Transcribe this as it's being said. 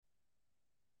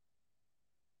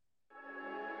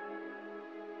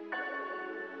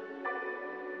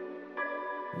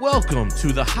Welcome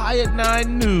to the High at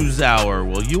 9 News Hour,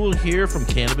 where you will hear from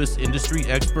cannabis industry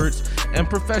experts and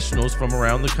professionals from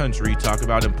around the country talk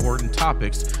about important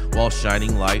topics while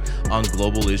shining light on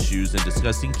global issues and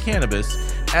discussing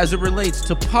cannabis as it relates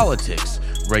to politics,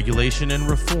 regulation and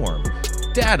reform,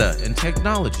 data and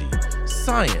technology,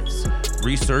 science,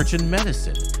 research and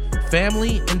medicine,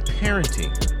 family and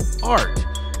parenting, art,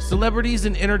 celebrities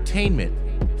and entertainment,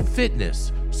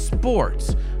 fitness,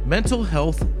 sports, mental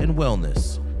health and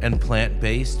wellness, and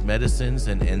plant-based medicines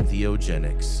and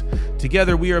entheogenics.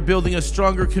 Together, we are building a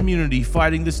stronger community,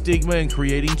 fighting the stigma and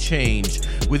creating change.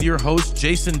 With your hosts,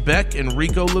 Jason Beck and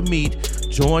Rico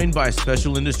Lamitte, joined by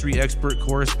special industry expert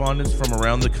correspondents from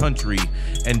around the country,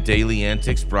 and daily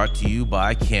antics brought to you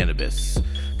by Cannabis.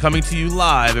 Coming to you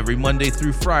live every Monday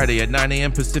through Friday at 9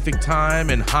 a.m. Pacific Time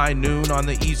and high noon on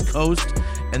the East Coast.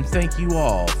 And thank you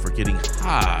all for getting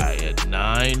high at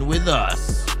 9 with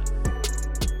us.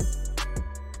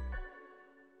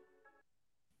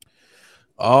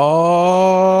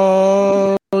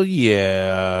 Oh,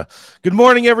 yeah. Good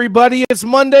morning, everybody. It's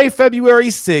Monday, February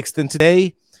 6th, and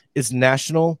today is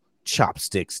National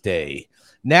Chopsticks Day.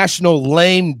 National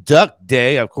Lame Duck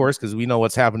Day, of course, because we know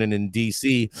what's happening in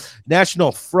D.C.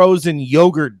 National Frozen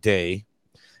Yogurt Day.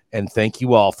 And thank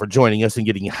you all for joining us and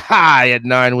getting high at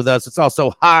 9 with us. It's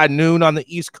also high noon on the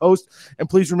East Coast. And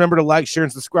please remember to like, share,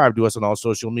 and subscribe to us on all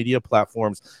social media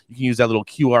platforms. You can use that little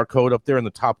QR code up there in the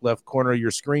top left corner of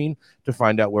your screen to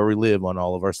find out where we live on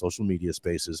all of our social media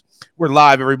spaces. We're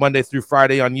live every Monday through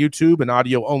Friday on YouTube and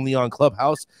audio only on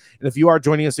Clubhouse. And if you are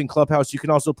joining us in Clubhouse, you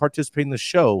can also participate in the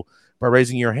show by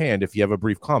raising your hand if you have a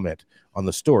brief comment on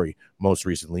the story most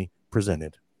recently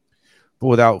presented. But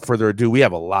without further ado, we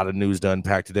have a lot of news to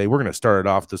unpack today. We're going to start it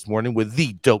off this morning with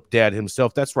the dope dad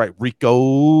himself. That's right,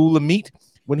 Rico Lamitte.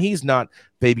 When he's not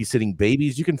babysitting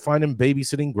babies, you can find him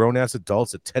babysitting grown-ass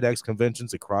adults at TEDx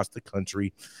conventions across the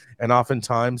country, and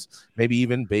oftentimes maybe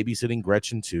even babysitting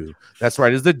Gretchen too. That's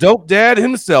right, is the dope dad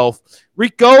himself,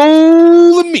 Rico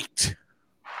Lamitte.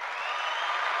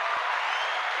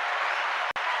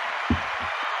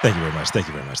 Thank you very much. Thank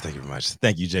you very much. Thank you very much.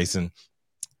 Thank you, Jason.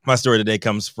 My story today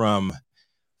comes from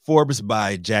Forbes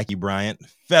by Jackie Bryant.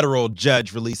 Federal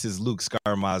judge releases Luke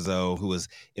Scarmazzo, who was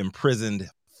imprisoned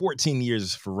 14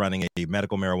 years for running a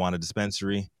medical marijuana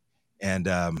dispensary. And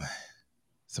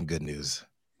some good news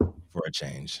for a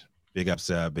change. Big ups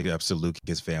to Luke,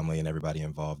 his family, and everybody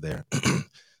involved there.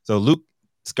 So Luke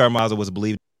Scarmazzo was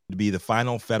believed to be the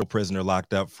final federal prisoner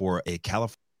locked up for a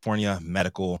California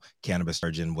medical cannabis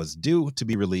surgeon, was due to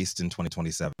be released in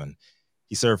 2027.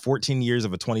 He served 14 years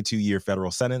of a 22-year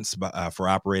federal sentence for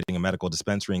operating a medical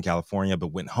dispensary in California,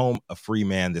 but went home a free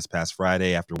man this past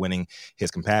Friday after winning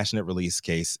his compassionate release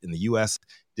case in the U.S.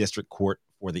 District Court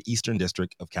for the Eastern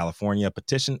District of California, a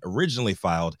petition originally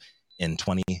filed in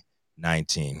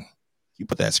 2019. Can you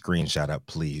put that screenshot up,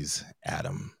 please,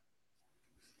 Adam?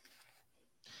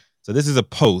 So this is a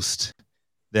post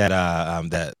that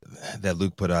that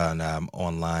Luke put on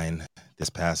online this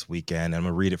past weekend. I'm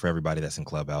going to read it for everybody that's in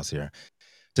Clubhouse here.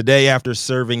 Today, after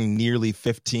serving nearly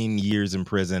 15 years in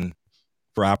prison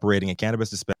for operating a cannabis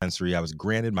dispensary, I was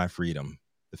granted my freedom.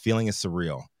 The feeling is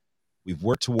surreal. We've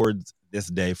worked towards this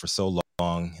day for so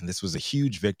long, and this was a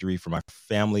huge victory for my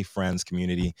family, friends,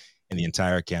 community, and the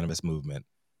entire cannabis movement.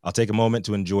 I'll take a moment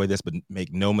to enjoy this, but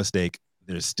make no mistake,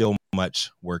 there's still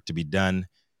much work to be done.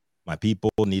 My people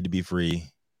need to be free,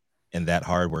 and that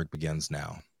hard work begins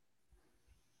now.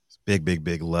 Big, big,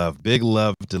 big love. Big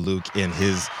love to Luke and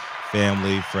his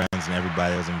family, friends, and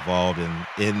everybody that was involved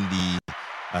in the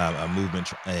movement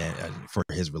for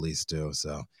his release too.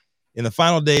 So in the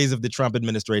final days of the Trump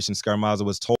administration, Scarmazzo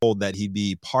was told that he'd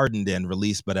be pardoned and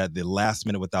released, but at the last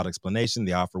minute, without explanation,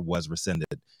 the offer was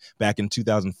rescinded. Back in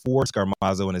 2004,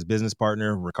 Scarmazzo and his business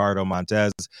partner, Ricardo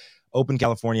Montez, opened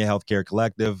California Healthcare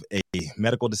Collective, a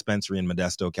medical dispensary in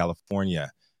Modesto, California.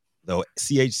 Though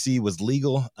CHC was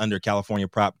legal under California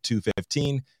Prop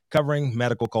 215, covering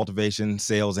medical cultivation,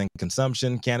 sales, and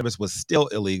consumption, cannabis was still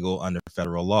illegal under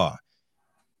federal law.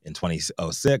 In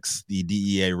 2006, the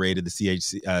DEA raided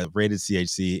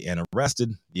CHC and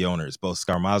arrested the owners. Both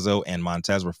Scarmazzo and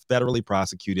Montez were federally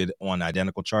prosecuted on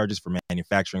identical charges for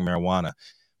manufacturing marijuana,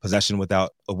 possession with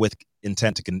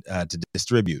intent to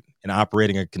distribute, and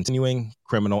operating a continuing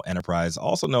criminal enterprise,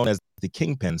 also known as the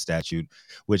Kingpin Statute,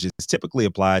 which is typically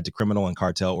applied to criminal and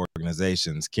cartel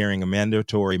organizations, carrying a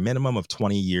mandatory minimum of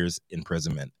 20 years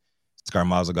imprisonment.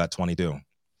 Scarmazzo got 22.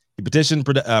 He petitioned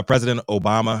President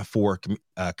Obama for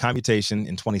commutation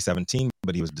in 2017,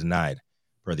 but he was denied.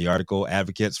 Per the article,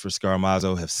 advocates for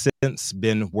Scarmazzo have since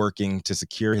been working to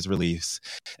secure his release,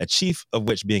 a chief of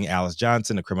which being Alice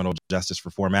Johnson, a criminal justice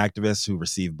reform activist who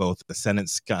received both a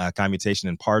sentence commutation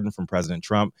and pardon from President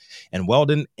Trump, and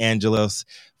Weldon Angelos,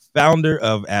 founder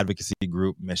of advocacy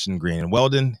group Mission Green.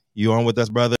 Weldon, you on with us,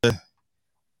 brother?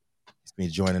 Me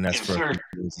joining us for a few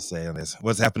things to say on this.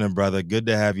 What's happening, brother? Good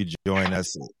to have you join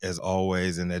us as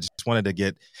always. And I just wanted to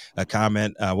get a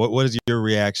comment. What is your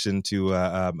reaction to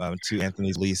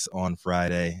Anthony's release on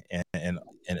Friday and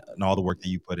all the work that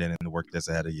you put in and the work that's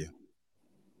ahead of you?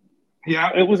 Yeah,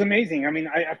 it was amazing. I mean,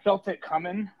 I felt it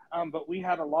coming, but we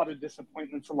had a lot of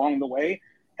disappointments along the way.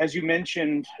 As you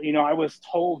mentioned, I was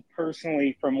told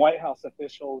personally from White House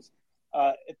officials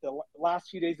at the last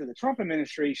few days of the Trump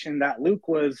administration that Luke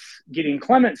was getting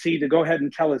clemency to go ahead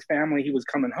and tell his family he was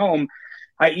coming home.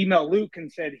 I emailed Luke and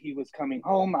said he was coming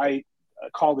home. I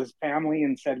called his family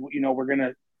and said, we're going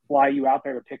to fly you out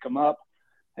there to pick him up.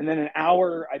 And then an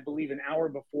hour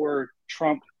before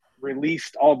Trump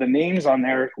released all the names on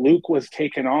there, Luke was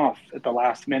taken off at the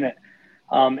last minute.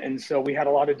 And so we had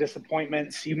a lot of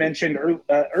disappointments. You mentioned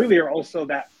earlier also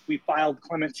that we filed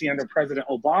clemency under President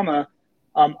Obama.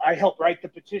 I helped write the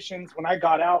petitions. When I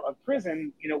got out of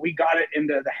prison, we got it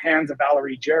into the hands of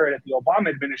Valerie Jarrett at the Obama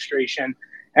administration,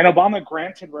 and Obama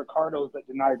granted Ricardo's but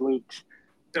denied Luke's.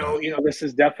 So, this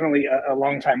is definitely a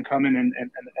long time coming and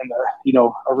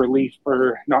a relief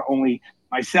for not only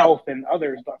myself and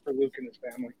others, but for Luke and his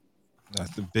family.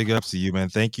 That's the big ups to you, man.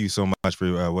 Thank you so much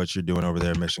for what you're doing over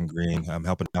there at Mission Green. I'm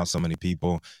helping out so many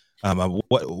people.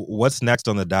 What's next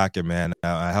on the docket, man?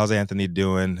 How's Anthony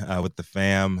doing with the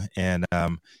fam, and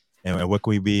what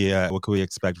can we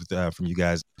expect from you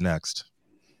guys next?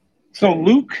 So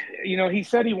Luke, he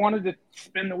said he wanted to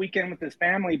spend the weekend with his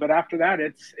family, but after that,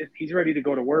 he's ready to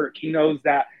go to work. He knows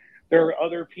that there are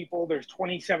other people. There's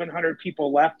 2,700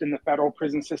 people left in the federal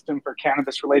prison system for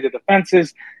cannabis-related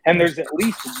offenses, and there's at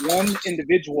least one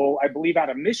individual, I believe,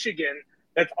 out of Michigan,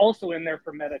 that's also in there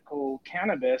for medical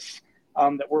cannabis.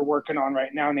 That we're working on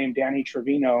right now named Danny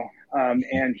Trevino.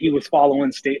 And he was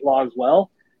following state law as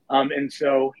well. And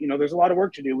so, there's a lot of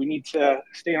work to do. We need to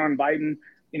stay on Biden.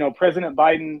 President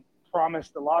Biden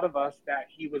promised a lot of us that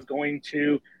he was going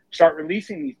to start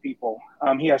releasing these people.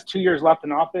 He has 2 years left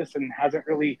in office and hasn't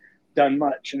really done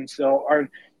much. And so our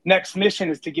next mission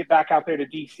is to get back out there to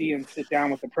DC and sit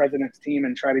down with the president's team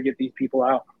and try to get these people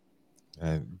out.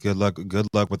 Good luck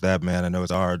with that, man. I know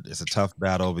it's hard. It's a tough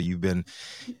battle, but you've been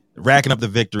racking up the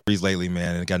victories lately,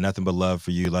 man, and got nothing but love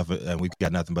for you. And we've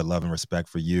got nothing but love and respect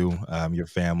for you, your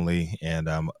family, and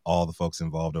all the folks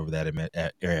involved over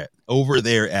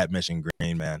there at Mission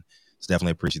Green, man. So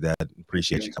definitely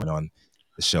appreciate you coming on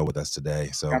the show with us today.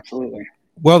 So absolutely.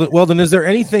 Well, then, is there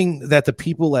anything that the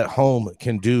people at home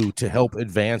can do to help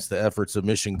advance the efforts of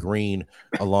Mission Green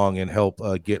along and help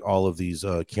get all of these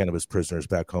cannabis prisoners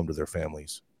back home to their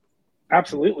families?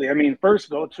 Absolutely. I mean, first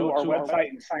go to our website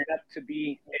and sign up to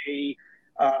be a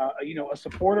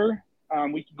supporter.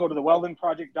 We can go to the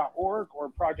weldonproject.org or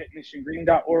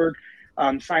projectmissiongreen.org.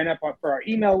 Sign up for our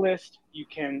email list. You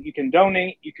can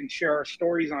donate. You can share our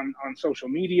stories on social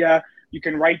media. You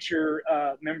can write your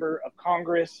member of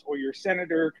Congress or your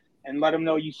senator and let them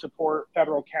know you support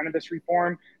federal cannabis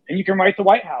reform. And you can write the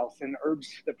White House and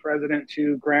urge the president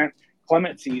to grant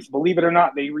clemencies. Believe it or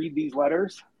not, they read these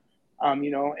letters.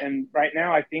 And right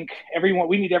now, I think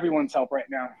we need everyone's help right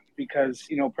now because,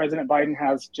 President Biden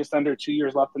has just under 2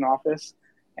 years left in office.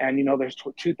 And, there's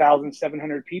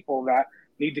 2,700 people that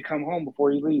need to come home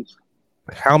before he leaves.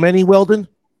 How many, Weldon?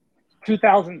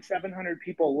 2,700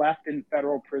 people left in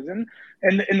federal prison.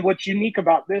 And what's unique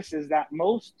about this is that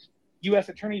most U.S.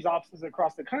 attorneys' offices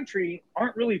across the country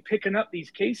aren't really picking up these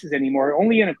cases anymore,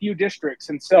 only in a few districts.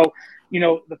 And so,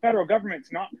 the federal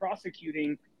government's not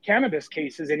prosecuting cannabis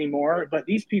cases anymore, but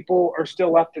these people are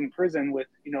still left in prison with,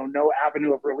 no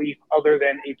avenue of relief other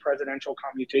than a presidential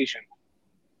commutation.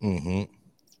 Mm-hmm.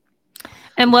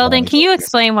 And Weldon, can you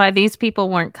explain why these people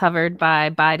weren't covered by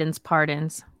Biden's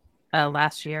pardons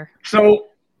last year? So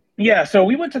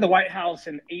we went to the White House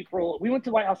in April. We went to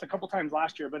the White House a couple times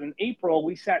last year, but in April,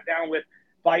 we sat down with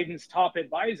Biden's top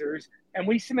advisors and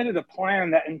we submitted a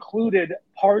plan that included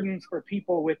pardons for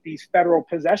people with these federal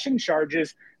possession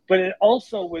charges, but it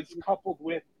also was coupled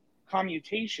with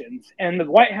commutations. And the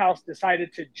White House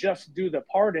decided to just do the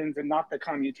pardons and not the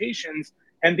commutations.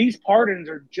 And these pardons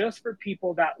are just for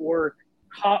people that were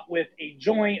caught with a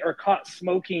joint or caught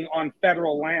smoking on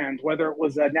federal land, whether it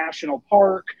was a national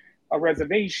park, a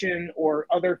reservation, or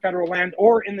other federal land,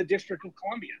 or in the District of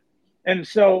Columbia. And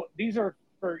so these are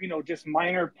for, just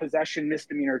minor possession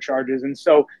misdemeanor charges. And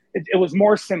so it was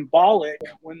more symbolic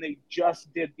when they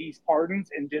just did these pardons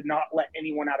and did not let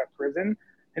anyone out of prison.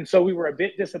 And so we were a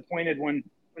bit disappointed when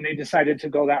they decided to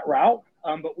go that route.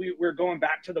 But we're going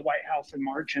back to the White House in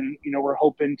March, and, we're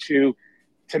hoping to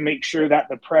make sure that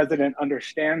the president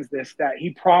understands this, that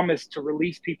he promised to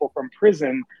release people from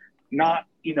prison, not,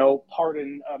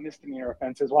 pardon misdemeanor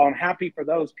offenses. While I'm happy for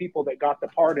those people that got the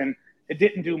pardon, it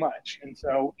didn't do much. And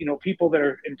so, people that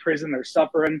are in prison, they're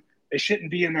suffering. They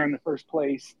shouldn't be in there in the first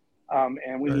place.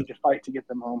 And we need to fight to get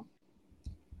them home.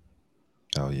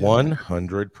 Oh, yeah.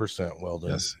 100%. Well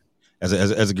done. Yes.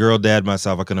 As a girl dad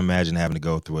myself, I couldn't imagine having to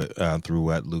go through it, through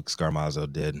what Luke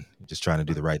Scarmazzo did, just trying to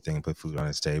do the right thing and put food on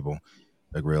his table,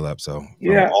 a grill up. So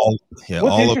what's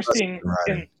all interesting?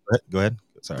 Go ahead.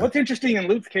 Sorry. What's interesting in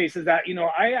Luke's case is that,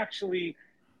 I actually,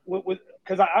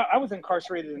 because I was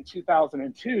incarcerated in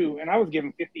 2002 and I was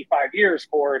given 55 years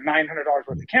for $900 worth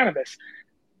of cannabis.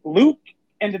 Luke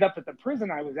ended up at the prison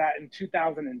I was at in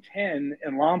 2010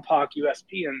 in Lompoc,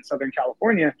 USP in Southern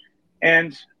California.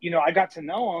 And, I got to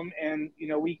know him, and,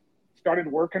 we started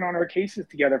working on our cases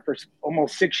together for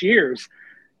almost 6 years.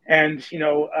 And,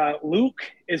 Luke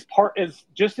is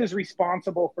just as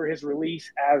responsible for his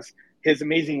release as his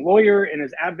amazing lawyer and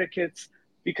his advocates,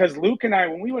 because Luke and I,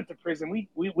 when we went to prison,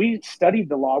 we studied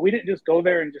the law. We didn't just go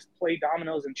there and just play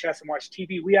dominoes and chess and watch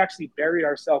TV. We actually buried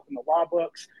ourselves in the law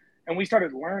books, and we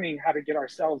started learning how to get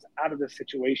ourselves out of this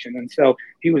situation. And so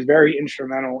he was very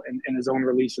instrumental in his own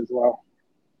release as well.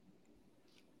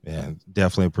 Man,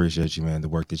 definitely appreciate you, man. The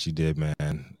work that you did, man.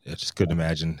 I just couldn't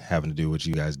imagine having to do what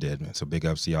you guys did, man. So big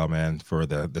ups to y'all, man, for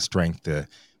the strength to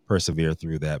persevere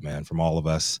through that, man. From all of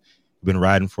us who've been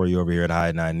riding for you over here at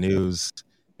High 9 News,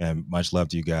 and much love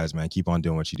to you guys, man. Keep on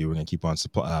doing what you do. We're going to keep on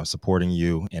supporting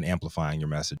you and amplifying your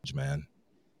message, man.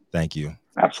 Thank you.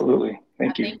 Absolutely.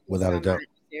 Thank you. Without a doubt.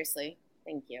 Seriously.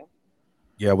 Thank you.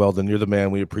 Yeah, well, then you're the man.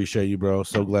 We appreciate you, bro.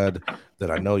 So glad that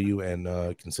I know you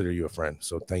and consider you a friend.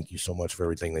 So thank you so much for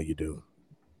everything that you do.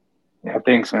 Yeah,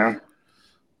 thanks, man.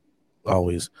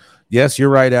 Always. Yes, you're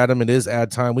right, Adam. It is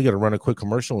ad time. We got to run a quick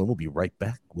commercial, and we'll be right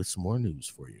back with some more news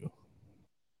for you.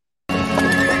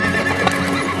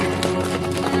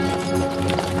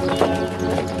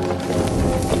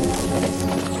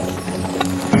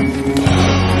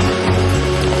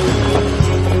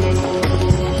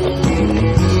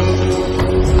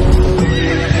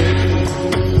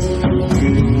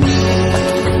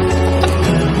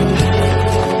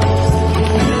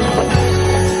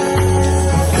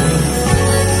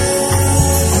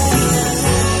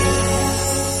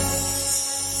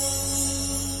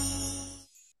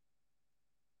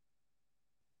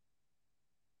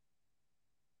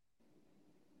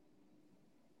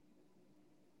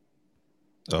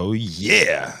 Oh,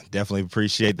 yeah. Definitely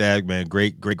appreciate that, man.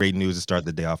 Great news to start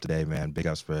the day off today, man. Big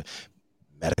ups for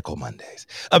Medical Mondays.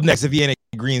 Up next, if he ain't at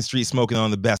Green Street smoking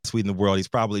on the best weed in the world, he's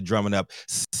probably drumming up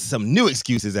some new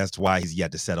excuses as to why he's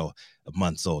yet to settle a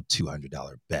months-old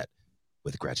 $200 bet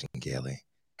with Gretchen Gailey.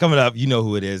 Coming up, you know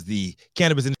who it is, the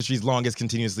cannabis industry's longest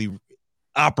continuously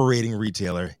operating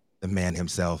retailer, the man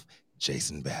himself,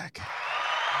 Jason Beck.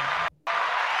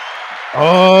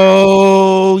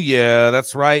 Oh, yeah,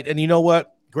 that's right. And you know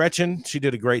what? Gretchen, she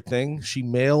did a great thing. She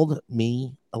mailed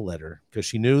me a letter because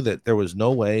she knew that there was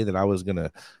no way that I was going to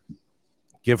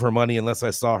give her money unless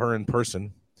I saw her in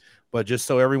person. But just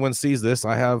so everyone sees this,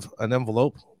 I have an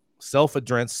envelope,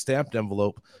 self-addressed stamped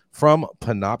envelope from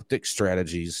Panoptic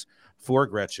Strategies for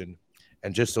Gretchen.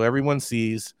 And just so everyone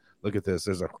sees, look at this.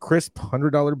 There's a crisp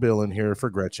 $100 bill in here for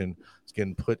Gretchen. It's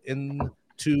getting put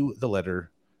into the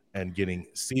letter and getting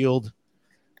sealed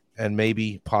and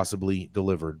maybe possibly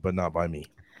delivered, but not by me.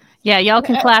 Yeah, y'all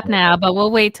can clap now, but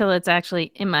we'll wait till it's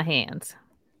actually in my hands.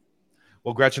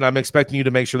 Well, Gretchen, I'm expecting you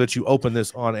to make sure that you open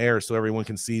this on air so everyone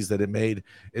can see that it made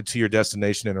it to your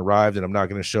destination and arrived. And I'm not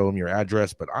going to show them your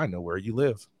address, but I know where you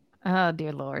live. Oh,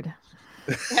 dear Lord.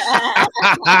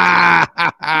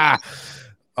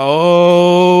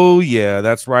 Oh, yeah,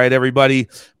 that's right, everybody.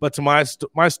 But to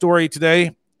my story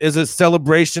today is a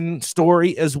celebration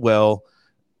story as well,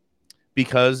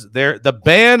 because the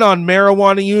ban on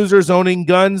marijuana users owning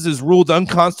guns is ruled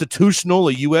unconstitutional,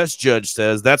 a U.S. judge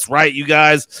says. That's right, you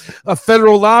guys. A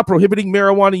federal law prohibiting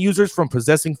marijuana users from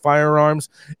possessing firearms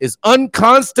is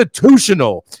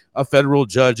unconstitutional, a federal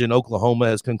judge in Oklahoma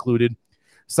has concluded,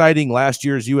 citing last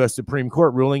year's U.S. Supreme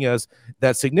Court ruling as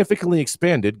that significantly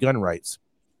expanded gun rights.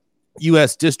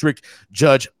 U.S. District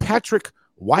Judge Patrick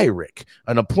Wyrick,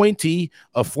 an appointee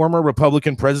of former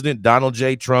Republican President Donald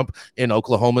J. Trump in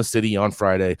Oklahoma City on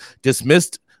Friday,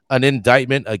 dismissed an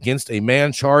indictment against a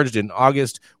man charged in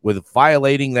August with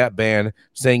violating that ban,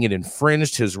 saying it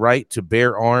infringed his right to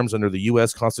bear arms under the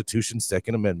U.S. Constitution's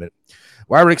Second Amendment.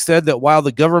 Wyrick said that while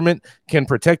the government can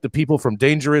protect the people from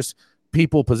dangerous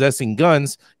people possessing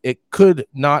guns, it could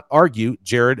not argue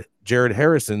Jared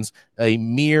Harrison's a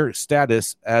mere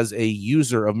status as a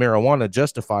user of marijuana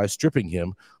justifies stripping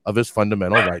him of his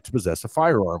fundamental right to possess a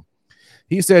firearm.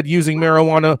 He said using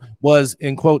marijuana was,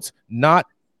 in quotes, not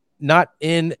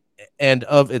in and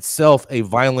of itself a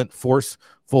violent, forceful,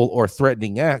 or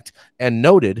threatening act, and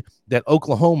noted that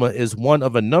Oklahoma is one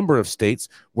of a number of states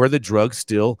where the drug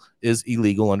still is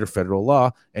illegal under federal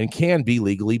law and can be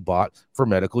legally bought for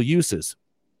medical uses.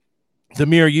 The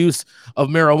mere use of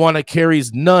marijuana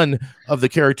carries none of the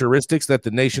characteristics that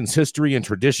the nation's history and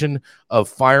tradition of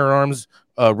firearms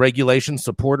regulation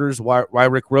supporters,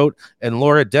 Wyrick wrote, and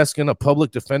Laura Deskin, a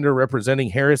public defender representing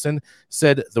Harrison,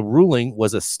 said the ruling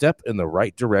was a step in the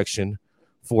right direction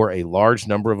for a large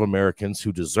number of Americans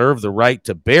who deserve the right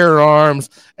to bear arms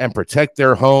and protect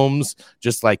their homes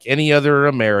just like any other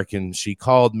American. She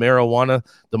called marijuana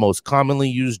the most commonly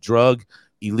used drug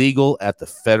illegal at the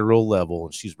federal level,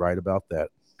 and she's right about that.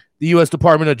 The U.S.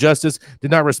 Department of Justice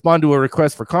did not respond to a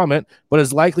request for comment, but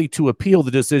is likely to appeal the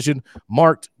decision,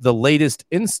 marked the latest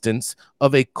instance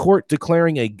of a court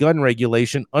declaring a gun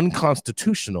regulation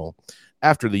unconstitutional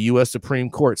after the U.S. Supreme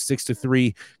Court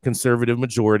 6-3 conservative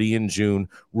majority in June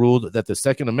ruled that the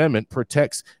Second Amendment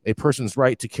protects a person's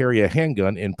right to carry a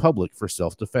handgun in public for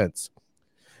self-defense.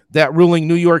 That ruling,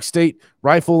 New York State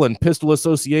Rifle and Pistol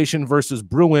Association versus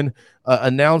Bruin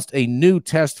announced a new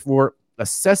test for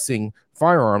assessing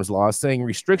firearms laws, saying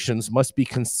restrictions must be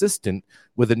consistent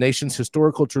with the nation's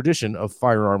historical tradition of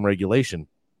firearm regulation.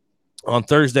 On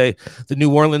Thursday, the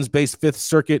New Orleans-based Fifth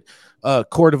Circuit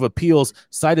Court of Appeals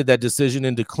cited that decision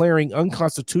in declaring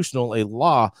unconstitutional a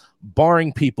law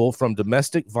barring people from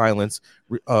domestic violence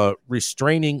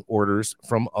restraining orders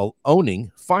from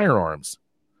owning firearms.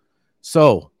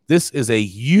 So this is a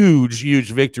huge,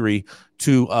 huge victory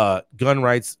to gun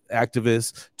rights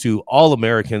activists, to all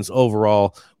Americans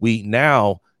overall. We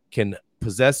now can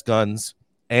possess guns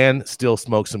and still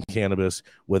smoke some cannabis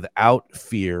without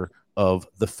fear of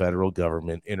the federal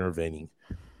government intervening.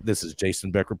 This is Jason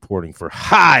Beck reporting for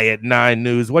High at 9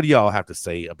 News. What do y'all have to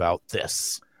say about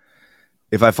this?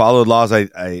 If I followed laws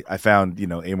I found,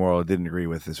 amoral, didn't agree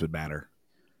with, this would matter.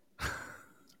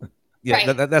 Yeah,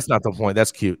 Right. that's not the point.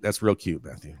 That's cute. That's real cute,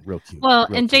 Matthew. Real cute. Well,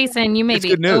 real and cute. Jason, you may It's be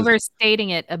good news. overstating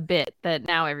it a bit that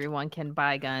now everyone can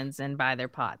buy guns and buy their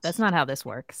pot. That's not how this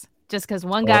works. Just because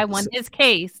one guy won his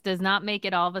case does not make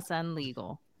it all of a sudden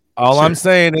legal. All Sure. I'm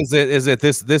saying is that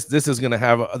this is going to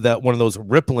have that one of those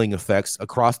rippling effects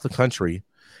across the country.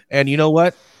 And you know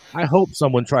what? I hope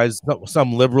some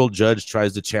liberal judge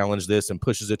tries to challenge this and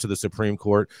pushes it to the Supreme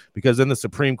Court, because then the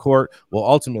Supreme Court will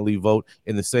ultimately vote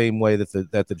in the same way that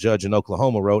the judge in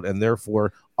Oklahoma wrote, and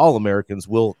therefore all Americans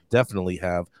will definitely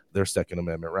have their Second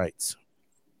Amendment rights.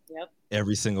 Yep.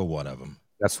 Every single one of them.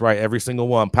 That's right, every single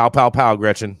one. Pow, pow, pow,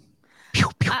 Gretchen.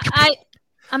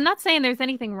 I'm not saying there's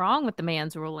anything wrong with the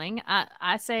man's ruling.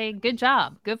 I say good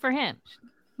job. Good for him.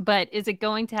 But is it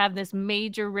going to have this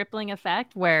major rippling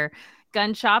effect where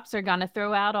gun shops are going to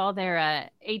throw out all their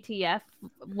ATF,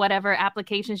 whatever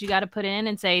applications you got to put in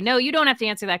and say, no, you don't have to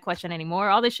answer that question anymore.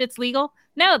 All this shit's legal.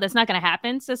 No, that's not going to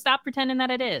happen. So stop pretending that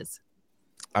it is.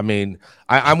 I mean,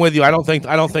 I'm with you. I don't think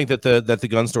that the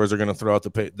gun stores are going to throw out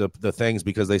the things,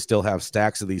 because they still have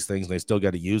stacks of these things and they still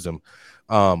got to use them.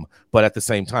 But at the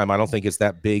same time, I don't think it's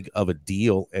that big of a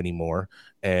deal anymore.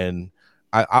 And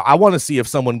I want to see if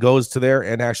someone goes to there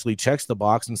and actually checks the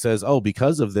box and says, oh,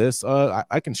 because of this,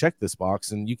 I can check this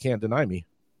box and you can't deny me.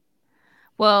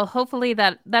 Well, hopefully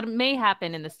that may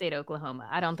happen in the state of Oklahoma.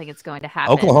 I don't think it's going to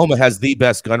happen. Oklahoma has the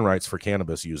best gun rights for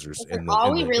cannabis users.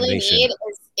 All we really need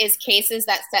is cases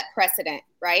that set precedent,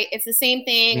 right? It's the same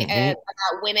thing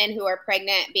about women who are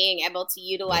pregnant being able to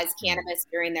utilize cannabis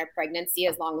during their pregnancy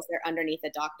as long as they're underneath a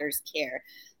doctor's care.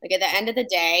 Like, at the end of the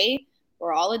day,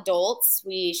 we're all adults.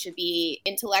 We should be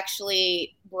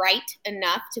intellectually bright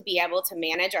enough to be able to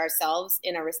manage ourselves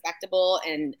in a respectable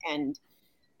and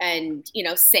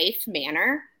safe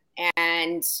manner.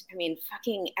 And I mean,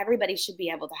 fucking everybody should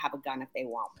be able to have a gun if they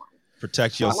want one.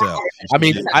 Protect yourself. I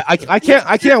mean, I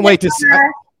can't wait to see.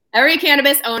 Every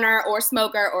cannabis owner or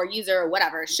smoker or user or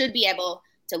whatever should be able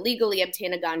to legally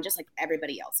obtain a gun just like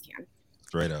everybody else can.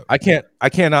 Straight up. I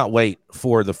cannot wait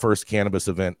for the first cannabis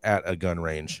event at a gun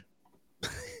range.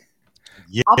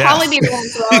 Yes. I'll probably be the one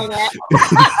throwing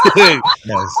it.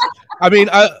 Yes. I mean,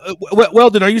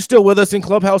 Weldon, are you still with us in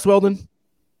Clubhouse, Weldon?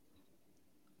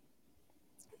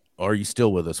 Are you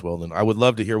still with us, Weldon? I would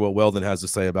love to hear what Weldon has to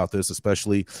say about this,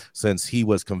 especially since he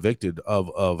was convicted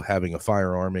of having a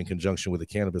firearm in conjunction with a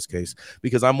cannabis case,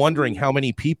 because I'm wondering how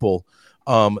many people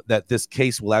that this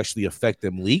case will actually affect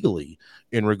them legally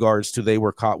in regards to they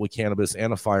were caught with cannabis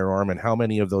and a firearm, and how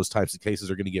many of those types of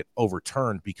cases are going to get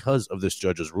overturned because of this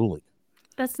judge's ruling.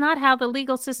 That's not how the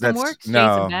legal system works,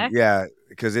 no, Jason Beck. yeah,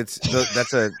 because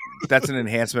that's an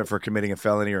enhancement for committing a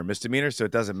felony or a misdemeanor. So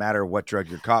it doesn't matter what drug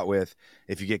you're caught with.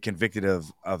 If you get convicted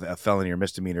of a felony or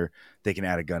misdemeanor, they can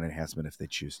add a gun enhancement if they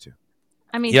choose to.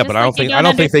 I mean, yeah, but I don't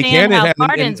think they can how add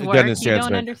pardons work. gun You don't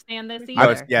enhancement. understand this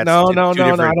either.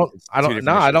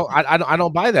 I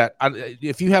don't buy that.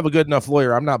 If you have a good enough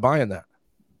lawyer, I'm not buying that.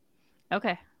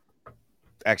 Okay.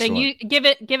 Excellent. Then you give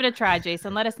it a try,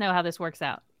 Jason. Let us know how this works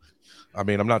out. I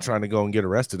mean, I'm not trying to go and get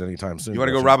arrested anytime soon. You want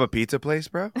to go rob a pizza place,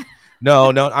 bro? No,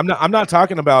 I'm not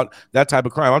talking about that type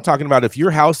of crime. I'm talking about if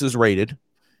your house is raided,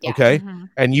 okay,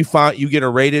 and you get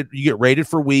raided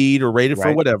for weed or raided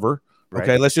for whatever. Right.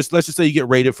 Okay, let's just say you get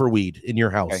raided for weed in your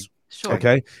house. Okay. Sure.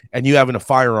 Okay, and you having a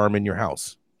firearm in your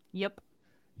house. Yep.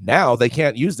 Now they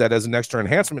can't use that as an extra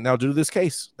enhancement now due to this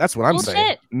case. That's what I'm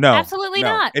saying. No, absolutely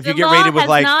not. If you get raided with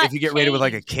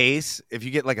like a case, if you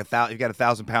get like you got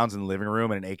 1,000 pounds in the living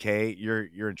room and an AK,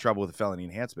 you're in trouble with a felony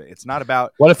enhancement. It's not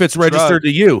about what if it's registered to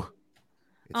you.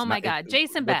 Oh my God,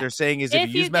 Jason Beck. What they're saying is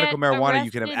if you use medical marijuana, you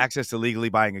can have access to legally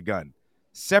buying a gun.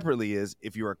 Separately is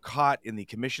if you are caught in the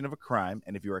commission of a crime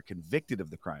and if you are convicted of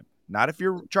the crime, not if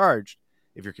you're charged.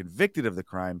 If you're convicted of the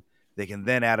crime, they can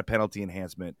then add a penalty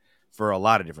enhancement for a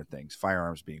lot of different things,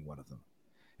 firearms being one of them.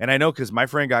 And I know because my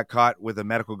friend got caught with a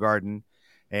medical garden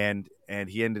and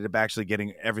he ended up actually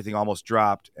getting everything almost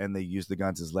dropped and they used the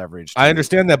guns as leverage. I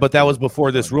understand that, but that was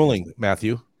before this ruling,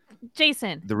 Matthew.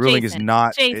 Jason. The ruling is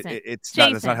not, Jason, it's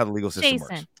not, that's not how the legal system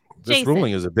works. This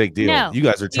ruling is a big deal. No, you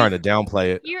guys are trying to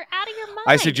downplay it. You're out of your mind.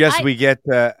 I suggest we get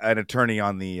an attorney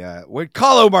on the,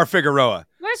 call Omar Figueroa.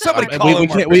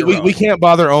 We can't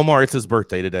bother Omar. It's his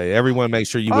birthday today. Everyone make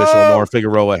sure you wish Omar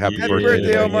Figueroa happy birthday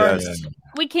today. Omar. Yes.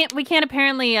 We can't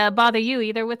apparently bother you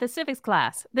either with the civics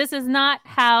class. This is not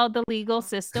how the legal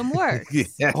system works.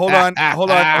 Hold on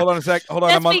a sec. Hold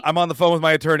on. I'm on the phone with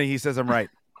my attorney. He says I'm right.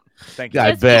 Thank you.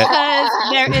 I bet.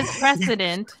 Because there is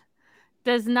precedent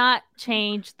does not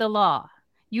change the law.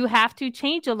 You have to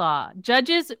change a law.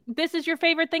 Judges, this is your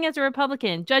favorite thing as a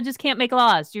Republican. Judges can't make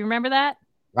laws. Do you remember that?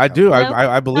 I do.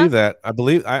 I believe that.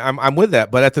 I'm with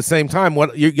that. But at the same time,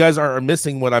 what you guys are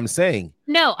missing what I'm saying.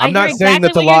 No, I'm not saying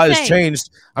that the law has changed.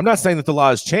 I'm not saying that the law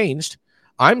has changed.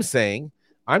 I'm saying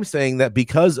that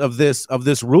because of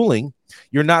this ruling,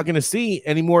 you're not going to see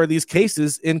any more of these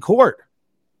cases in court.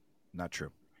 Not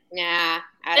true. Nah,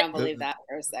 I don't believe that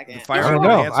for a second. The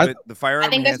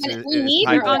firearm enhancement we need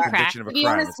is more. conviction of a To be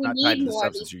crime. honest, It's we not tied need to the more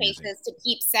of substance these you're using. cases to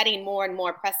keep setting more and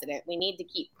more precedent. We need to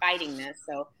keep fighting this.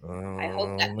 So I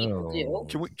hope that people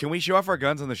do. Can we show off our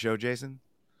guns on the show, Jason?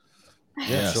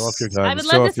 Yeah, show off your guns. I would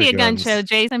love to see a gun show,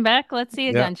 Jason Beck. Let's see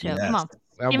a gun show. Come on.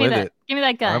 Give me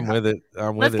that gun. I'm with it.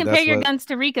 Let's compare your guns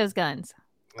to Rico's guns.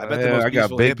 I bet the most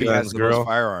peaceful hippie has the most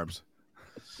firearms.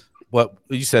 What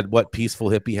you said? What peaceful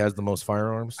hippie has the most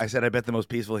firearms? I said I bet the most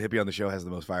peaceful hippie on the show has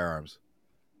the most firearms.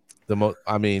 The most.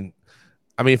 I mean,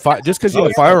 just because you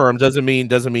have firearms doesn't mean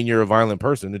you're a violent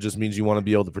person. It just means you want to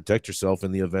be able to protect yourself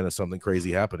in the event of something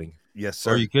crazy happening. Yes,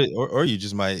 sir. Or you could, or you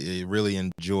just might really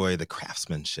enjoy the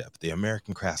craftsmanship, the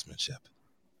American craftsmanship.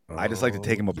 I just like to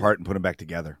take them apart and put them back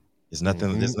together. There's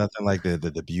nothing. There's nothing like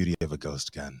the beauty of a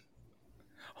ghost gun.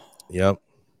 Yep.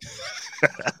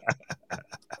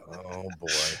 Oh boy!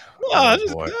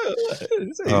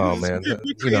 Oh man!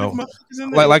 You know,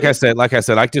 like I said,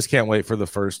 I just can't wait for the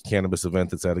first cannabis event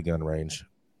that's at a gun range.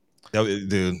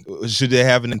 Dude, should they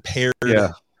have an impaired?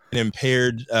 Yeah. An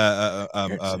impaired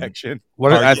section.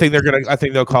 What I think they're gonna. I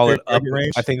think they'll call it up.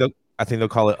 I think they'll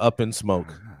call it up in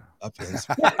smoke. Up in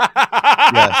smoke.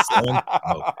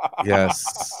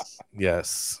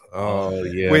 Yes. Oh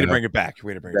yeah. Way to bring it back.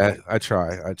 I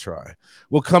try.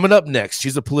 Well, coming up next,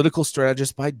 she's a political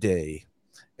strategist by day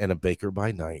and a baker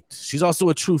by night. She's also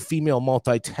a true female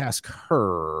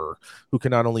multitasker who can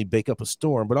not only bake up a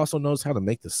storm, but also knows how to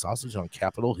make the sausage on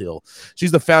Capitol Hill.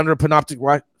 She's the founder of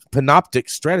Panoptic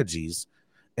Strategies,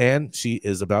 and she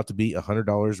is about to be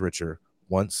 $100 richer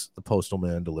once the postal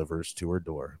man delivers to her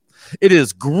door. It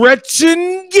is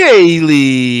Gretchen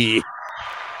Gailey.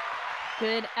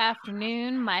 Good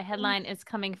afternoon. My headline is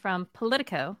coming from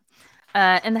Politico,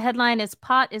 and the headline is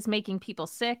 "Pot is making people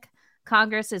sick.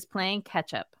 Congress is playing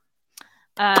catch up."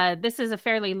 This is a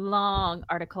fairly long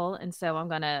article, and so I'm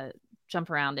going to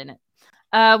jump around in it.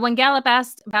 When Gallup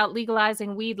asked about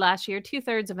legalizing weed last year,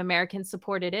 2/3 of Americans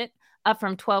supported it. up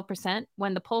from 12%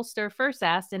 when the pollster first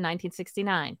asked in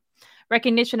 1969.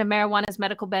 Recognition of marijuana's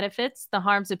medical benefits, the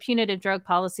harms of punitive drug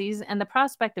policies, and the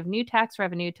prospect of new tax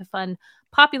revenue to fund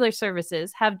popular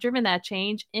services have driven that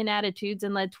change in attitudes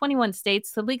and led 21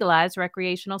 states to legalize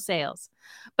recreational sales.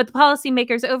 But the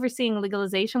policymakers overseeing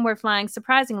legalization were flying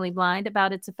surprisingly blind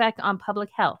about its effect on public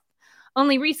health.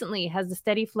 Only recently has the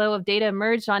steady flow of data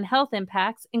emerged on health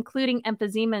impacts, including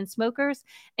emphysema in smokers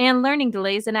and learning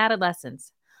delays in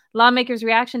adolescents. Lawmakers'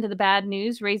 reaction to the bad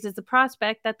news raises the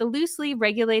prospect that the loosely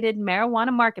regulated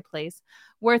marijuana marketplace,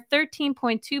 worth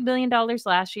 $13.2 billion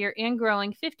last year and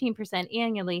growing 15%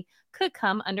 annually, could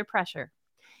come under pressure.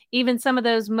 Even some of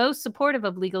those most supportive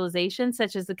of legalization,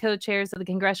 such as the co-chairs of the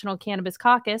Congressional Cannabis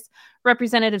Caucus,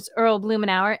 Representatives Earl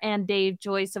Blumenauer and Dave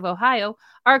Joyce of Ohio,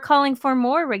 are calling for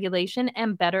more regulation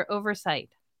and better oversight.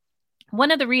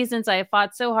 One of the reasons I have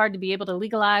fought so hard to be able to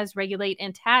legalize, regulate,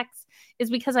 and tax is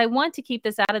because I want to keep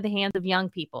this out of the hands of young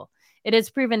people. It has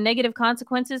proven negative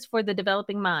consequences for the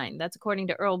developing mind. That's according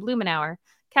to Earl Blumenauer,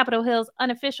 Capitol Hill's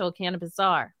unofficial cannabis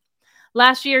czar.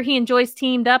 Last year, he and Joyce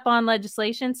teamed up on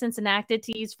legislation since enacted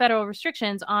to ease federal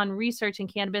restrictions on research in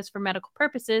cannabis for medical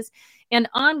purposes and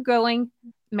ongoing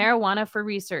marijuana for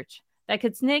research that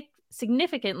could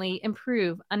significantly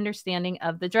improve understanding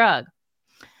of the drug.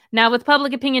 Now, with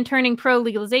public opinion turning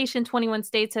pro-legalization, 21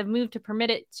 states have moved to permit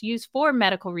its use for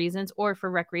medical reasons or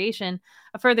for recreation.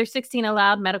 A further 16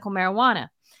 allowed medical marijuana.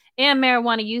 And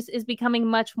marijuana use is becoming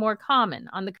much more common.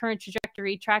 On the current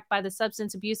trajectory tracked by the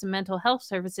Substance Abuse and Mental Health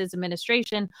Services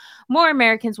Administration, more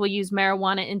Americans will use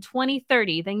marijuana in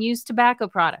 2030 than use tobacco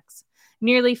products.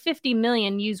 Nearly 50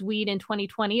 million use weed in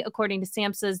 2020, according to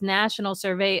SAMHSA's National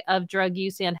Survey of Drug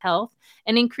Use and Health,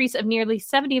 an increase of nearly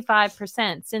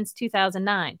 75% since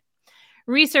 2009.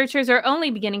 Researchers are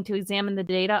only beginning to examine the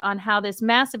data on how this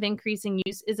massive increase in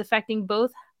use is affecting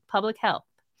both public health.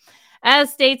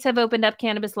 As states have opened up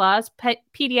cannabis laws,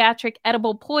 pediatric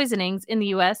edible poisonings in the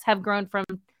U.S. have grown from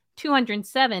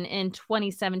 207 in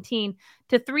 2017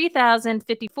 to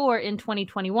 3,054 in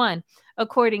 2021,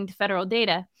 according to federal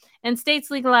data. And states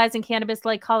legalizing cannabis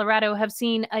like Colorado have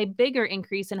seen a bigger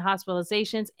increase in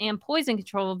hospitalizations and poison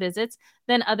control visits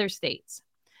than other states.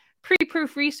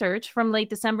 Pre-proof research from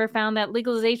late December found that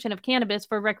legalization of cannabis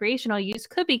for recreational use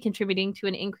could be contributing to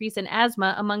an increase in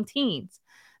asthma among teens.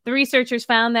 The researchers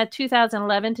found that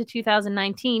 2011 to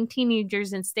 2019,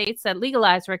 teenagers in states that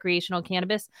legalized recreational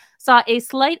cannabis saw a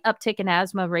slight uptick in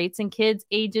asthma rates in kids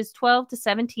ages 12 to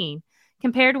 17,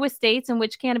 compared with states in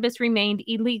which cannabis remained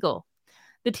illegal.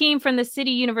 The team from the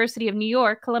City University of New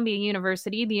York, Columbia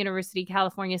University, the University of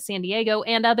California, San Diego,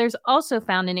 and others also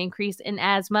found an increase in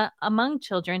asthma among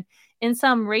children in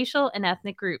some racial and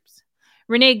ethnic groups.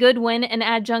 Renee Goodwin, an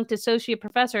adjunct associate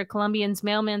professor at Columbia's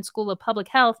Mailman School of Public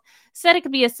Health, said it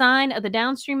could be a sign of the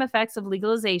downstream effects of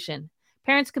legalization.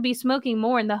 Parents could be smoking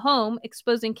more in the home,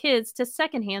 exposing kids to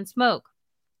secondhand smoke.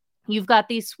 You've got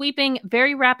these sweeping,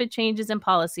 very rapid changes in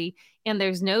policy, and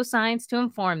there's no science to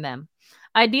inform them.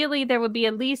 Ideally, there would be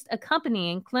at least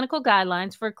accompanying clinical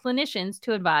guidelines for clinicians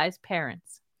to advise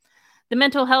parents. The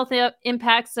mental health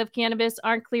impacts of cannabis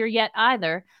aren't clear yet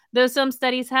either, though some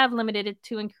studies have limited it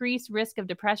to increased risk of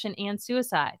depression and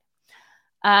suicide.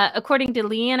 According to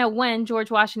Leanna Wen,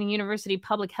 George Washington University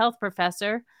public health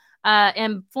professor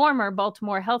and former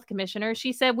Baltimore Health Commissioner,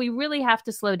 she said, "We really have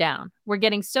to slow down. We're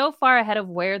getting so far ahead of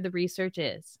where the research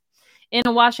is." In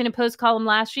a Washington Post column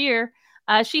last year,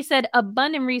 she said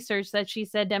abundant research that she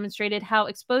said demonstrated how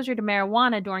exposure to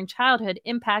marijuana during childhood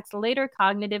impacts later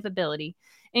cognitive ability,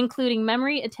 including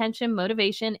memory, attention,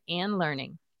 motivation, and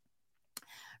learning.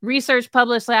 Research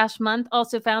published last month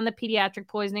also found that pediatric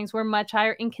poisonings were much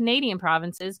higher in Canadian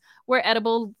provinces where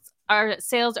edible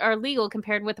sales are legal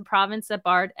compared with the province that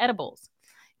barred edibles.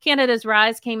 Canada's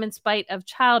rise came in spite of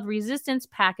child resistance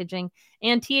packaging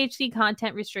and THC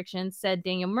content restrictions, said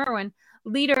Daniel Merwin,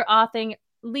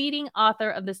 leading author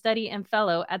of the study and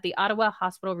fellow at the Ottawa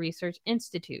Hospital Research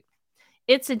Institute.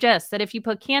 It suggests that if you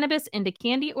put cannabis into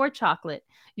candy or chocolate,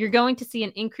 you're going to see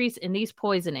an increase in these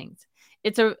poisonings.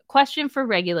 It's a question for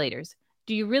regulators.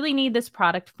 Do you really need this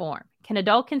product form? Can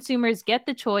adult consumers get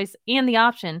the choice and the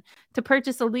option to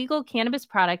purchase a legal cannabis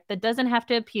product that doesn't have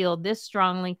to appeal this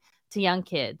strongly to young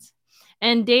kids?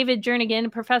 And David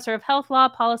Jernigan, professor of health law,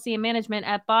 policy, and management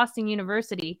at Boston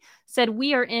University, said,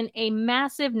 "We are in a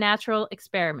massive natural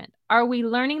experiment. Are we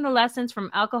learning the lessons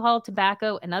from alcohol,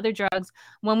 tobacco, and other drugs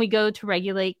when we go to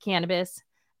regulate cannabis?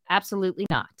 Absolutely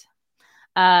not."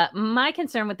 My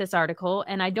concern with this article,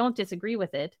 and I don't disagree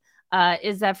with it,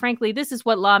 is that, frankly, this is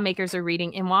what lawmakers are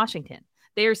reading in Washington.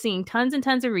 They are seeing tons and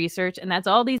tons of research, and that's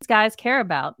all these guys care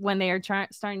about when they are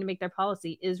starting to make their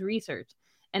policy is research.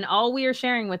 And all we are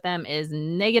sharing with them is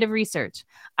negative research.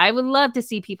 I would love to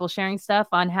see people sharing stuff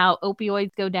on how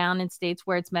opioids go down in states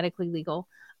where it's medically legal.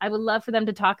 I would love for them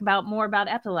to talk about more about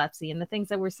epilepsy and the things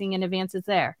that we're seeing in advances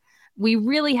there. We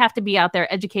really have to be out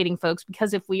there educating folks,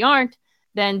 because if we aren't,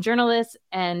 then journalists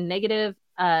and negative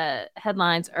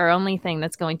headlines are the only thing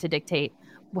that's going to dictate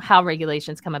how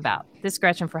regulations come about. This is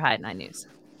Gretchen for High at Night News.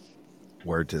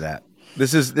 Word to that.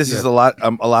 This is a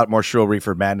lot more shrill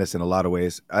reefer madness in a lot of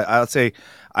ways. I'll say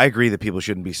I agree that people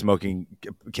shouldn't be smoking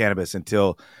cannabis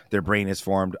until their brain is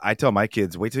formed. I tell my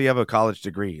kids, wait till you have a college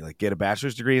degree, like get a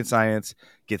bachelor's degree in science,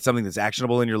 get something that's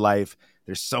actionable in your life.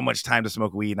 There's so much time to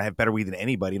smoke weed, and I have better weed than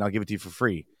anybody, and I'll give it to you for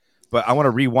free. But I want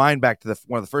to rewind back to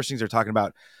one of the first things they're talking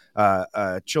about,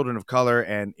 children of color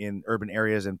and in urban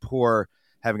areas and poor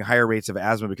having higher rates of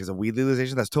asthma because of weed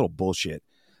legalization. That's total bullshit.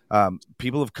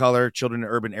 People of color, children in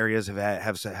urban areas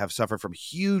have suffered from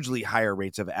hugely higher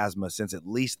rates of asthma since at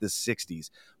least the 60s.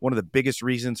 One of the biggest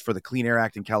reasons for the Clean Air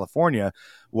Act in California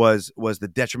was the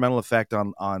detrimental effect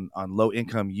on low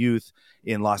income youth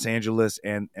in Los Angeles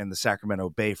and the Sacramento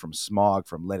Bay from smog,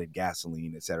 from leaded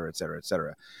gasoline, et cetera, et cetera, et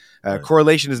cetera. Right.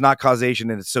 Correlation is not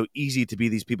causation, and it's so easy to be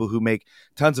these people who make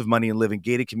tons of money and live in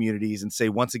gated communities and say,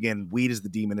 once again, weed is the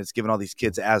demon. It's giving all these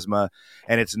kids asthma,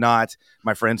 and it's not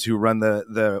my friends who run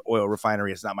the oil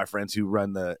refinery. It's not my friends who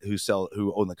own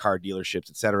the car dealerships,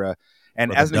 et cetera.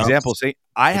 And as an example, say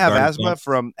I have asthma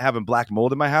from having black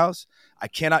mold in my house. I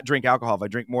cannot drink alcohol. If I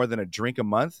drink more than a drink a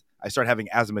month, I start having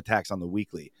asthma attacks on the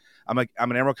weekly. I'm an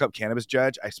Emerald Cup cannabis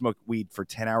judge. I smoke weed for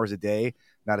 10 hours a day,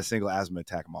 not a single asthma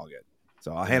attack. I'm all good.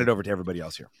 So I'll hand it over to everybody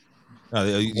else here.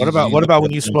 What about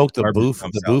when you smoke the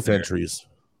booth entries?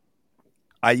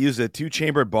 I use a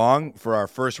 2-chambered bong for our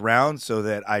first round so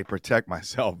that I protect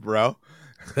myself, bro.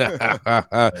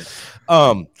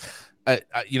 I'm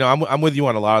with you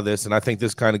on a lot of this, and I think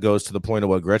this kind of goes to the point of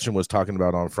what Gretchen was talking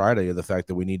about on Friday, of the fact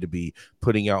that we need to be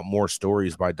putting out more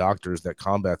stories by doctors that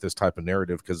combat this type of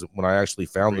narrative. Because when I actually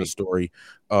found this story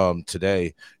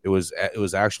today, it was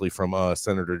actually from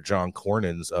Senator John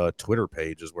Cornyn's Twitter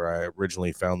page is where I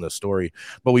originally found this story.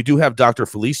 But we do have Dr.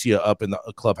 Felicia up in the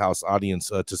Clubhouse audience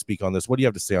to speak on this. What do you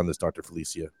have to say on this, Dr.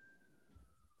 Felicia?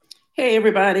 Hey,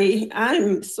 everybody.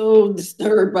 I'm so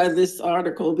disturbed by this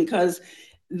article because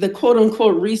the quote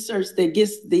unquote research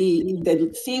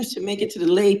that seems to make it to the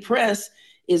lay press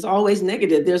is always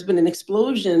negative. There's been an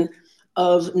explosion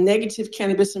of negative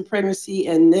cannabis in pregnancy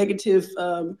and negative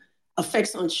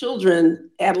effects on children,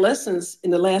 adolescents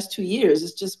in the last 2 years.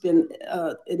 It's just been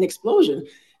an explosion.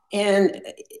 And,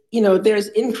 there's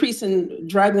increase in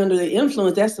driving under the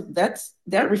influence.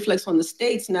 That reflects on the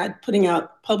states not putting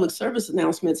out public service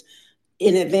announcements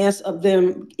in advance of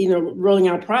them, rolling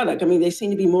out product. I mean, they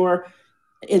seem to be more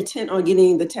intent on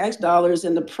getting the tax dollars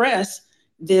and the press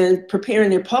than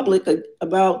preparing their public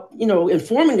about,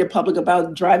 informing their public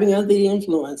about driving under the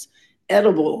influence,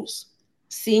 edibles,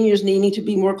 seniors needing to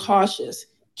be more cautious,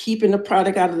 keeping the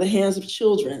product out of the hands of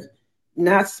children,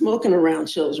 not smoking around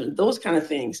children, those kind of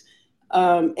things.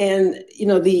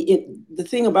 The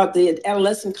thing about the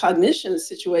adolescent cognition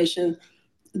situation,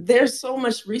 there's so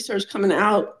much research coming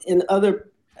out in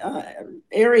other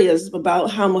areas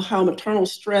about how maternal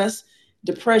stress,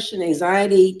 depression,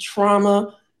 anxiety,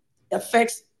 trauma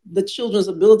affects the children's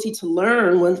ability to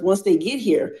learn once they get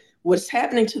here. What's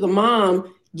happening to the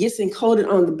mom gets encoded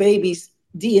on the baby's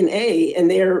DNA,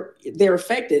 and they're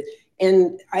affected.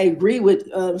 And I agree with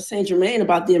Saint Germain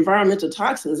about the environmental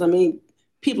toxins. I mean,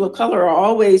 people of color are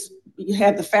always, you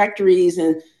have the factories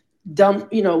and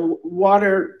dump,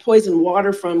 poison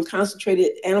water from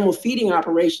concentrated animal feeding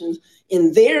operations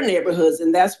in their neighborhoods,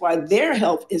 and that's why their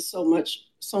health is so much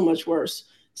worse.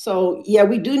 So yeah,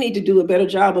 we do need to do a better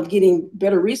job of getting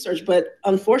better research, but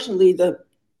unfortunately, the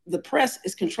press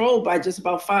is controlled by just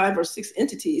about 5 or 6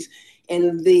 entities,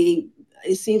 and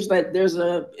it seems like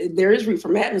there is reefer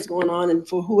madness going on, and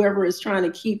for whoever is trying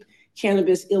to keep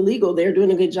cannabis illegal, they're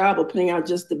doing a good job of putting out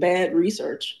just the bad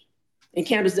research. And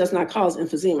cannabis does not cause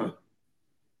emphysema.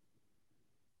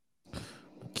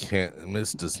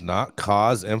 Cannabis does not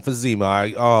cause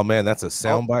emphysema. Oh man, that's a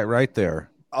soundbite right there.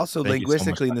 Also,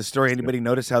 linguistically in the story, anybody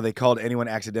notice how they called anyone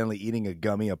accidentally eating a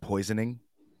gummy a poisoning?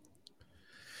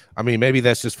 I mean, maybe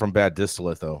that's just from bad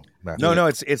distillate, though. No,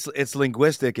 it's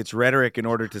linguistic. It's rhetoric in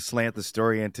order to slant the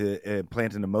story and to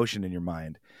plant an emotion in your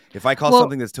mind. If I call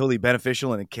something that's totally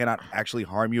beneficial and it cannot actually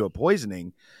harm you a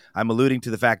poisoning, I'm alluding to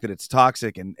the fact that it's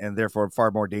toxic and therefore far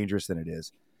more dangerous than it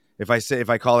is. If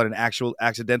I call it an actual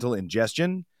accidental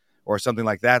ingestion or something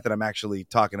like that, then I'm actually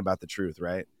talking about the truth,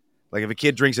 right? Like if a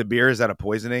kid drinks a beer, is that a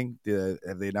poisoning?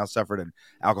 Have they now suffered an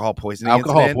alcohol poisoning?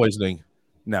 Alcohol poisoning?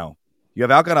 No. You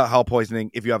have alcohol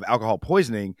poisoning if you have alcohol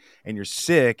poisoning and you're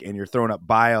sick and you're throwing up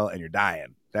bile and you're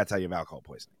dying. That's how you have alcohol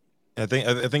poisoning. I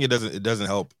think it doesn't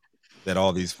help that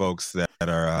all these folks that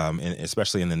are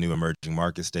especially in the new emerging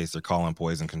market states, they're calling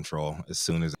poison control as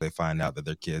soon as they find out that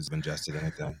their kids have ingested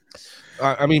anything.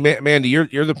 I mean, Mandy, you're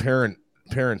the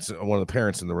one of the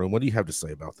parents in the room. What do you have to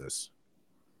say about this?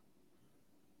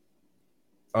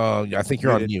 Yeah, I think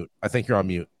you're on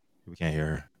mute. We can't hear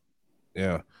her.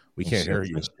 Yeah, we can't hear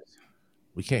you.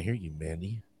 We can't hear you,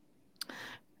 Mandy.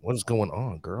 What is going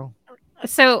on, girl?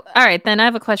 So, all right, then I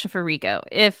have a question for Rico.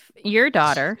 If your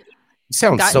daughter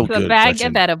got so into good, a bag Gretchen.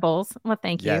 of edibles, well,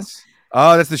 thank you. Yes.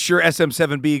 Oh, that's the Shure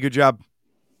SM7B. Good job.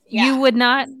 You would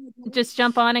not just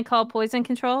jump on and call poison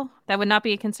control? That would not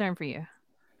be a concern for you?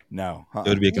 No. It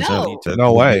would be a concern.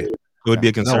 No way. It would be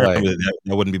a concern. No way.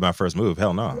 That wouldn't be my first move.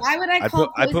 Hell no. Why would I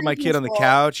put my kid on the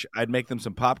couch. I'd make them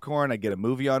some popcorn. I'd get a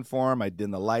movie on for them. I'd dim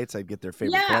the lights. I'd get their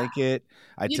favorite blanket.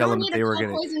 I'd tell them that they were going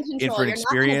to in for an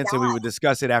experience, and we would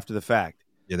discuss it after the fact.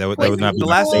 Yeah, that would not be the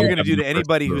last thing you're going to do to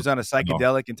anybody who's on a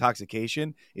psychedelic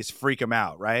intoxication is freak them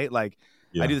out, right? Like,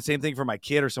 I do the same thing for my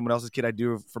kid or someone else's kid. I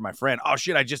do for my friend. Oh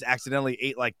shit! I just accidentally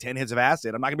ate like 10 hits of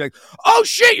acid. I'm not gonna be like, oh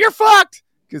shit, you're fucked,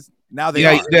 because now they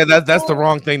are. That's the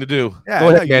wrong thing to do. Yeah, go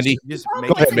ahead, Mandy.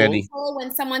 Go ahead, Mandy.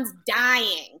 When someone's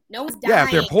dying, no one's dying. Yeah,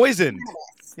 if they're poisoned.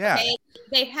 Yeah,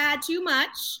 they've had too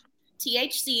much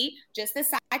THC, just the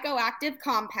psychoactive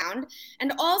compound.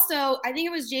 And also, I think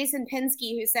it was Jason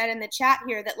Pinsky who said in the chat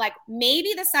here that like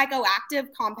maybe the psychoactive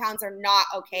compounds are not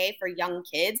okay for young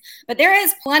kids, but there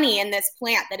is plenty in this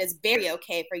plant that is very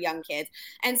okay for young kids.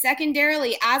 And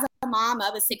secondarily, as a mom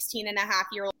of a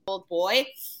 16-and-a-half-year-old boy,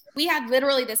 we had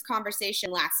literally this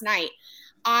conversation last night.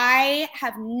 I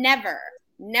have never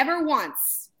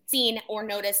once seen or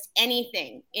noticed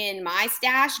anything in my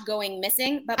stash going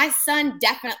missing, but my son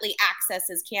definitely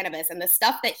accesses cannabis, and the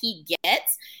stuff that he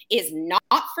gets is not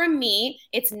from me.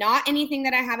 It's not anything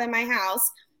that I have in my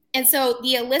house. And so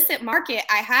the illicit market,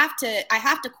 I have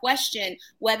to question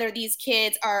whether these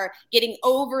kids are getting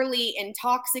overly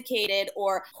intoxicated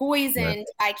or poisoned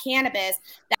by cannabis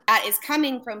that is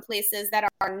coming from places that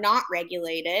are not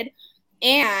regulated.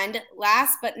 And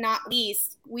last but not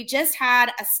least, we just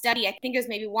had a study, I think it was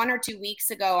maybe 1 or 2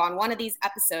 weeks ago on one of these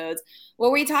episodes,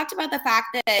 where we talked about the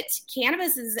fact that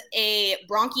cannabis is a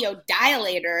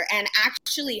bronchodilator and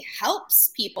actually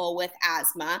helps people with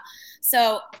asthma.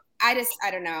 So I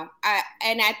don't know.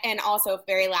 And also,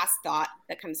 very last thought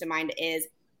that comes to mind is,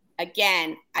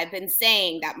 again, I've been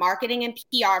saying that marketing and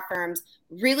PR firms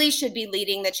really should be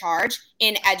leading the charge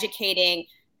in educating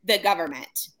the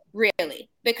government. Really,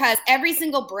 because every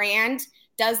single brand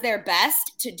does their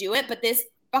best to do it, but this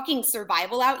fucking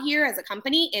survival out here as a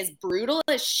company is brutal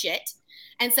as shit.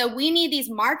 And so we need these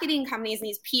marketing companies and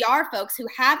these PR folks who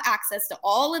have access to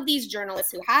all of these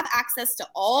journalists, who have access to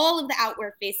all of the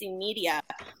outward facing media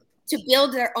to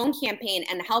build their own campaign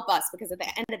and help us, because at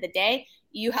the end of the day,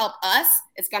 you help us,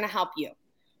 it's going to help you.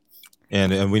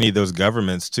 And we need those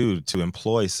governments too to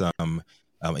employ some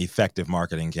effective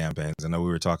marketing campaigns. I know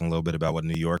we were talking a little bit about what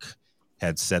New York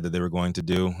had said that they were going to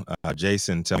do.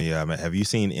 Jason, tell me, have you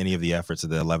seen any of the efforts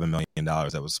of the $11 million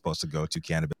that was supposed to go to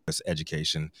cannabis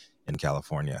education in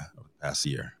California over the past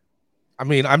year? I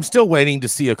mean, I'm still waiting to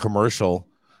see a commercial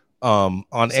on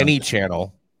any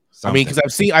channel. I mean,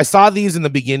 because I saw these in the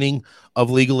beginning of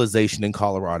legalization in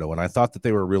Colorado, and I thought that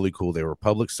they were really cool. They were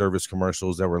public service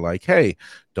commercials that were like, hey,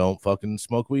 don't fucking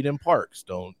smoke weed in parks.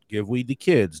 Don't give weed to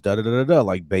kids,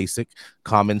 like basic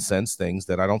common sense things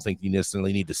that I don't think you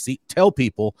necessarily need to tell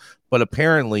people, but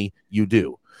apparently you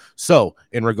do. So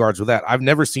in regards with that, I've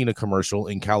never seen a commercial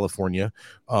in California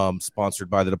sponsored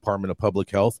by the Department of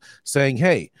Public Health saying,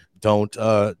 hey, don't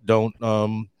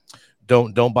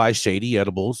buy shady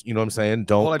edibles. You know what I'm saying?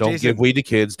 Don't give weed to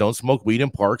kids. Don't smoke weed in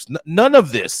parks. None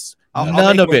of this.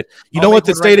 None of it. You know what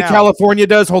the state of California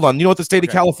does? Hold on. You know what the state of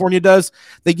California does?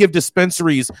 They give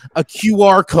dispensaries a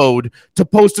QR code to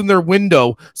post in their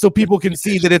window so people can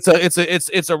see that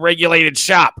it's a regulated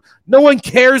shop. No one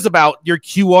cares about your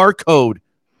QR code.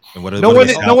 And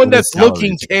no one that's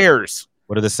looking cares.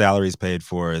 What are the salaries paid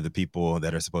for the people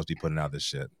that are supposed to be putting out this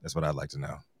shit? That's what I'd like to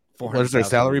know. What is their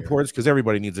salary reports? Because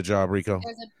everybody needs a job, Rico.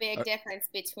 There's a big difference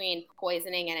between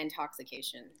poisoning and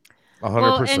intoxication. 100%.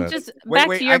 Well, and just back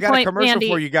to your I got point, a commercial Mandy.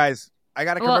 for you guys. All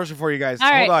right,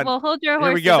 hold on. Well, hold your horses.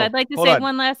 Here we go. I'd like to say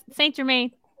one last. Saint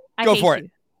Germain, go for it.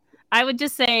 I would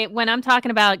just say, when I'm talking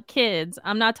about kids,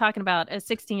 I'm not talking about a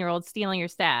 16-year-old stealing your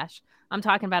stash. I'm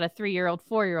talking about a 3-year-old,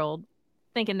 4-year-old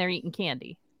thinking they're eating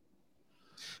candy.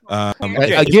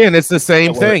 Again, it's the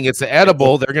same thing. It's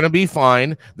edible. They're going to be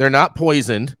fine. They're not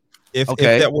poisoned. If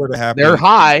that were to happen, they're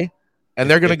high. and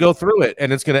they're going to go through it,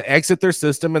 and it's going to exit their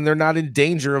system, and they're not in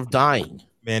danger of dying.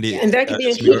 Mandy, and that could be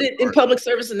included in public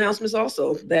service announcements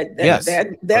also.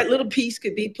 That little piece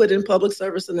could be put in public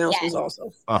service announcements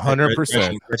also.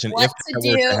 100%. What to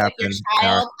do if your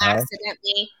child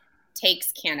accidentally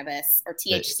takes cannabis or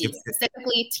THC,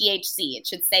 specifically THC. It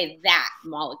should say that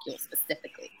molecule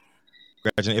specifically.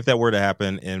 Gretchen, if that were to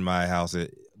happen in my house,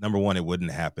 number one, it wouldn't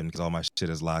happen because all my shit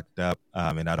is locked up,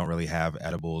 and I don't really have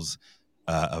edibles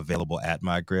available at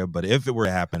my crib. But if it were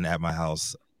to happen at my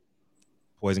house,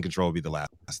 poison control would be the last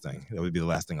thing. That would be the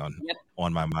last thing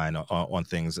on my mind on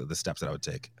things, the steps that I would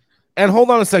take. And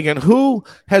hold on a second. Who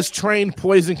has trained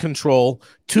poison control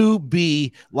to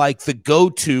be like the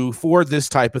go-to for this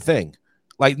type of thing?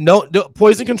 Like no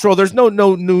poison control. There's no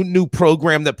new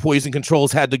program that poison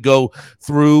controls had to go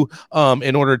through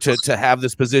in order to have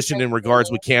this position in regards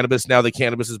with cannabis. Now that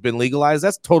cannabis has been legalized,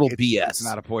 that's total BS. It's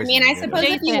not a poison. I mean, I suppose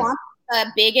if you want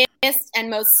the biggest and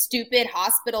most stupid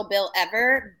hospital bill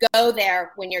ever, go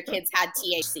there when your kids had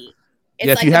THC.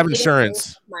 It's if you have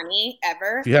insurance, money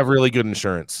ever. If you have really good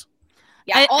insurance.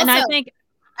 Yeah, and I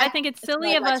think it's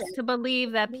silly of us to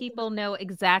believe that people know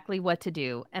exactly what to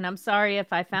do. And I'm sorry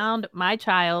if I found my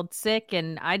child sick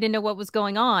and I didn't know what was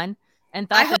going on and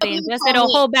thought that they ingested a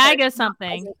whole bag of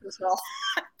something.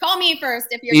 Call me first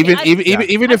if you're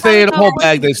even if they ate a whole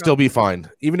bag, they'd still be fine.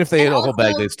 Even if they ate a whole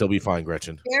bag, they'd still be fine,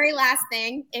 Gretchen. Very last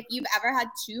thing, if you've ever had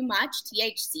too much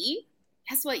THC,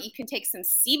 guess what? You can take some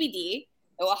CBD.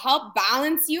 It will help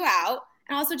balance you out,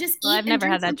 and also just eat. I've never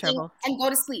had that trouble. And go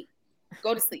to sleep.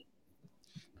 Go to sleep.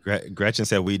 Gretchen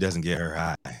said weed doesn't get her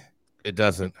high. It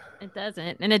doesn't. It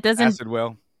doesn't, and it doesn't. Acid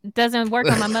will. It doesn't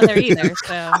work on my mother either.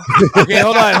 So okay,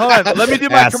 hold on. Let me do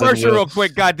my commercial real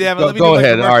quick. God damn it. Go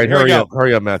ahead. All right,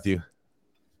 hurry up, Matthew.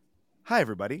 Hi,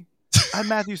 everybody. I'm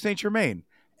Matthew St. Germain,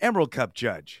 Emerald Cup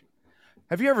judge.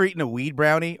 Have you ever eaten a weed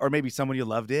brownie, or maybe someone you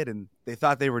loved it and they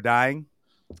thought they were dying?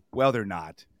 Well, they're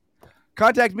not.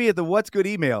 Contact me at the what's good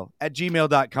email at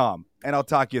gmail.com, and I'll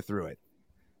talk you through it.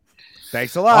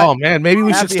 Thanks a lot. Oh, man. Maybe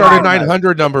we should start a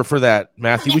 900 number for that,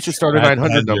 Matthew. We should start a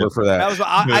 900 number for that.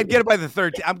 I'd get it by the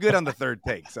third. I'm good on the third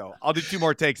take, so I'll do 2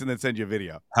 more takes and then send you a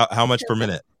video. How much per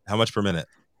minute? How much per minute?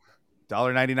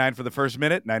 $1.99 for the first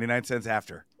minute, 99 cents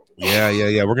after. Yeah.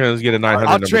 We're going to get a 900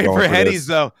 I'll number. Trade for Headies,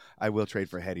 though. I will trade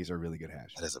for Headies or really good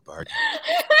hash. That is a bargain.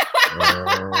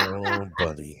 Oh,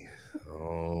 buddy.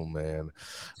 Oh, man.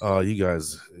 You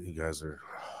guys are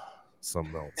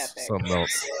something else. Something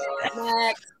else.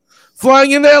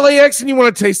 Flying into LAX and you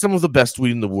want to taste some of the best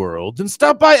weed in the world, then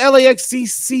stop by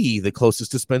LAXCC, the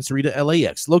closest dispensary to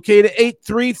LAX, located at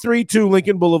 8332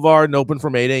 Lincoln Boulevard and open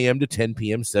from 8 a.m. to 10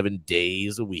 p.m. 7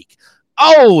 days a week.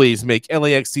 Always make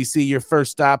LAXCC your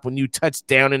first stop when you touch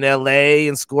down in LA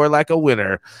and score like a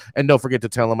winner. And don't forget to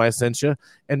tell them I sent you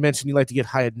and mention you'd like to get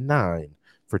high at 9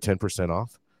 for 10%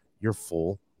 off your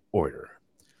full order.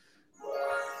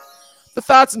 The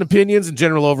thoughts and opinions and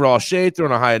general overall shade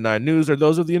thrown on High at 9 News are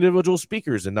those of the individual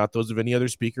speakers and not those of any other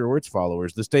speaker or its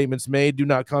followers. The statements made do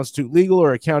not constitute legal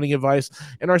or accounting advice,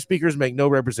 and our speakers make no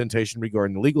representation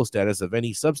regarding the legal status of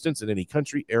any substance in any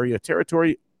country, area,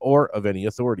 territory, or of any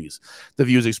authorities. The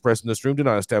views expressed in this room do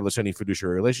not establish any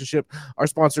fiduciary relationship. Our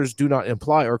sponsors do not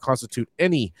imply or constitute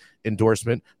any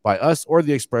endorsement by us or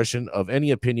the expression of any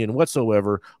opinion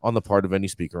whatsoever on the part of any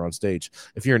speaker on stage.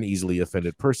 If you're an easily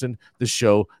offended person, this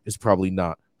show is probably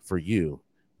not for you,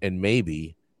 and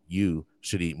maybe you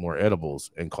should eat more edibles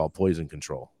and call poison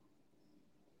control.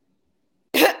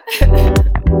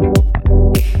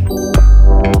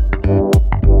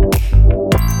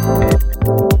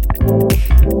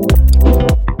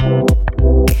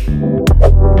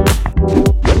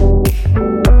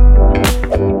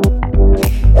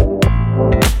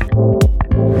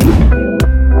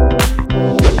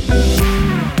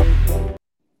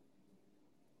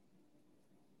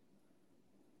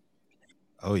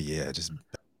 Oh yeah, just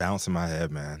bouncing my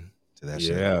head, man, to that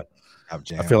shit. Yeah, I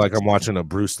feel like I'm watching a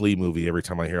Bruce Lee movie every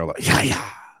time I hear like, yeah.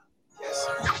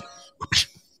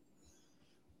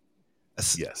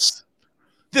 Yes.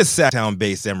 This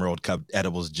Sacktown-based Emerald Cup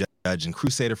edibles judge and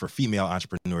crusader for female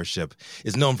entrepreneurship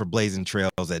is known for blazing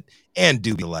trails and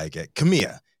do be like at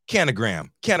Camilla,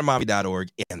 Canagram, Canamami.org,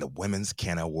 and the Women's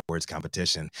Canna Awards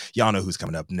competition. Y'all know who's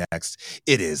coming up next.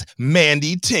 It is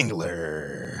Mandy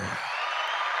Tingler.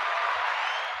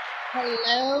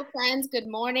 Hello, friends. Good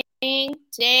morning.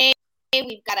 Today,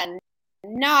 we've got a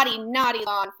naughty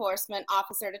law enforcement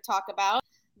officer to talk about.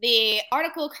 The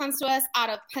article comes to us out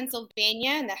of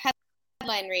Pennsylvania, and the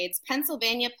headline reads,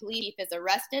 Pennsylvania police chief is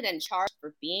arrested and charged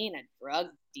for being a drug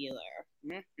dealer.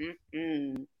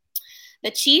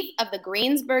 The chief of the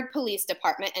Greensburg Police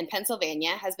Department in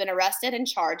Pennsylvania has been arrested and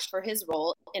charged for his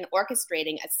role in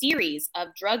orchestrating a series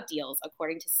of drug deals,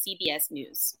 according to CBS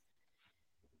News.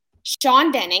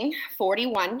 Sean Denning,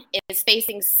 41, is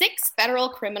facing 6 federal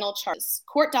criminal charges.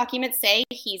 Court documents say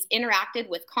he's interacted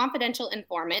with confidential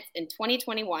informants in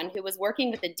 2021 who was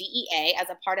working with the DEA as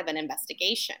a part of an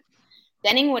investigation.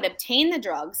 Denning would obtain the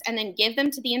drugs and then give them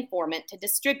to the informant to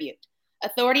distribute.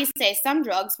 Authorities say some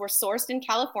drugs were sourced in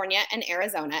California and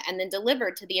Arizona and then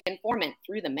delivered to the informant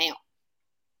through the mail.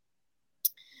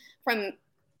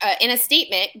 In a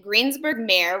statement, Greensburg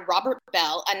Mayor Robert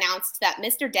Bell announced that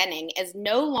Mr. Denning is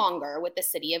no longer with the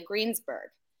city of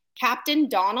Greensburg. Captain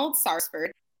Donald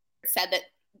Sarsford said that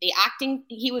he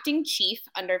was acting chief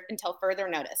until further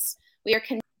notice. We are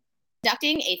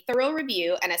conducting a thorough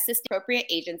review and assist appropriate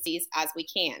agencies as we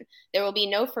can. There will be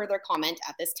no further comment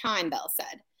at this time, Bell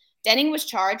said. Denning was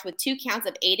charged with 2 counts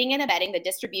of aiding and abetting the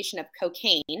distribution of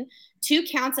cocaine, 2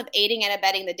 counts of aiding and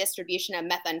abetting the distribution of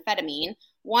methamphetamine,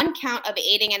 1 count of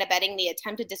aiding and abetting the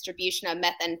attempted distribution of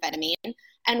methamphetamine,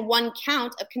 and 1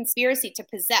 count of conspiracy to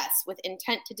possess with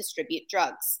intent to distribute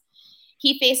drugs.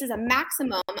 He faces a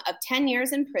maximum of 10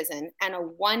 years in prison and a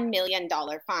 $1 million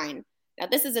fine. Now,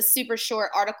 this is a super short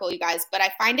article, you guys, but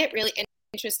I find it really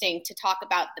interesting to talk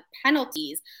about the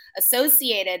penalties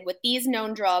associated with these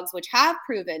known drugs, which have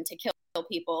proven to kill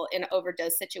people in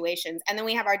overdose situations. And then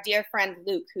we have our dear friend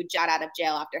Luke, who got out of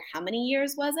jail after how many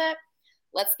years was it?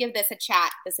 Let's give this a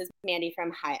chat. This is Mandy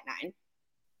from High at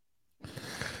 9.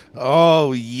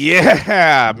 Oh,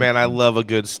 yeah, man. I love a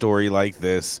good story like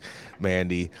this,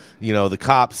 Mandy. You know, the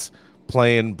cops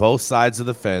playing both sides of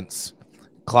the fence,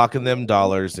 clocking them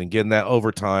dollars and getting that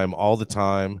overtime all the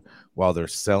time while they're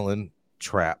selling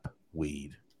trap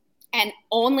weed. And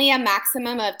only a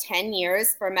maximum of 10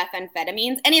 years for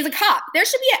methamphetamines. And he's a cop. There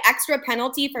should be an extra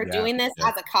penalty for doing this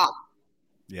as a cop.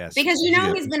 Yes. Because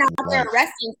he's been out there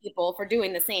arresting people for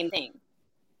doing the same thing.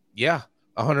 Yeah,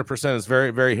 100%. It's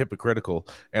very, very hypocritical.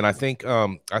 And I think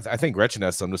I think Gretchen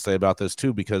has something to say about this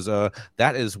too, because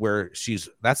that is where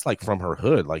that's like from her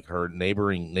hood, like her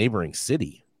neighboring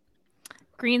city.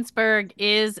 Greensburg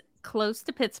is close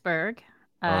to Pittsburgh.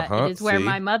 It is where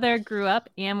my mother grew up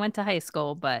and went to high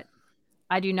school, but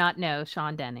I do not know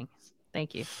Sean Denning.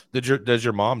 Thank you. Does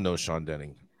your mom know Sean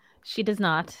Denning? She does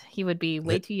not. He would be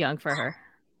way too young for her.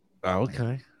 Oh,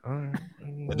 okay. All right.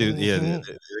 Dude,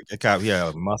 the cop,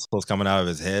 muscles coming out of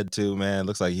his head too, man.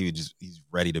 Looks like he's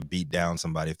ready to beat down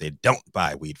somebody if they don't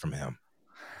buy weed from him.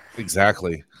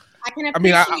 Exactly. I can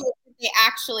appreciate that they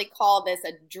actually call this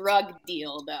a drug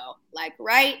deal, though. Like,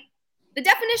 right? The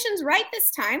definition's right this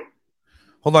time.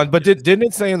 Hold on, but didn't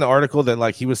it say in the article that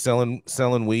like he was selling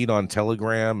weed on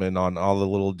Telegram and on all the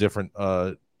little different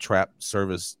trap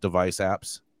service device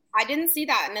apps? I didn't see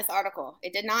that in this article.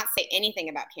 It did not say anything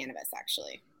about cannabis,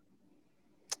 actually.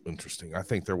 Interesting. I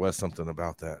think there was something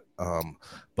about that.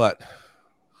 But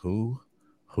who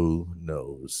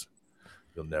knows?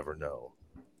 You'll never know.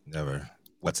 Never.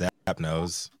 WhatsApp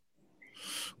knows.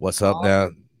 What's up now?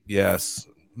 Yes.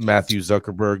 Matthew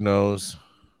Zuckerberg knows.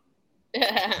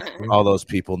 All those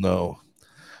people know.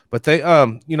 But they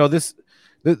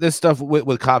this stuff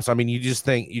with cops, I mean, you just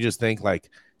think like,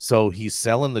 so he's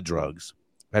selling the drugs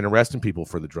and arresting people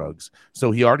for the drugs.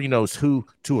 So he already knows who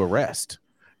to arrest.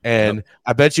 And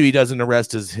I bet you he doesn't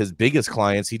arrest his biggest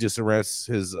clients. He just arrests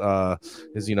his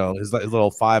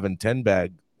little 5 and 10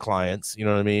 bag clients, you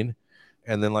know what I mean?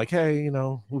 And then like, hey,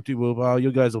 whoop-de-whoop, oh,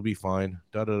 you guys will be fine.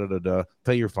 Da-da-da-da-da.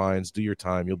 Pay your fines, do your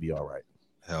time, you'll be all right.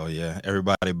 Hell yeah.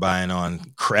 Everybody buying on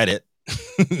credit.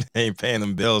 Ain't paying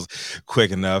them bills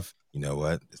quick enough. You know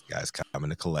what? This guy's coming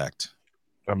to collect.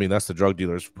 I mean, that's the drug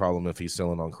dealer's problem if he's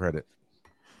selling on credit.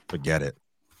 Forget it.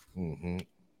 Mm-hmm.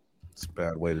 It's a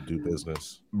bad way to do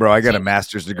business. Bro, I got a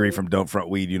master's degree from Don't Front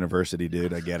Weed University,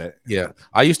 dude. I get it. Yeah.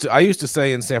 I used to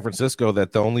say in San Francisco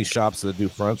that the only shops that do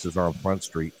fronts are on Front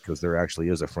Street, because there actually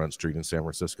is a Front Street in San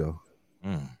Francisco.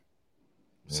 Mm.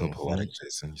 So poetic,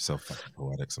 Jason. You're so fucking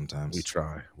poetic sometimes. We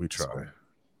try. I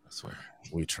swear.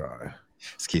 We try.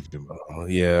 Let's keep them. Oh,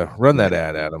 yeah. Run that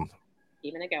ad, Adam.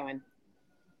 Keeping it going.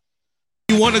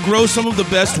 You want to grow some of the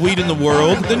best weed in the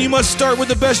world? Then you must start with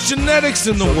the best genetics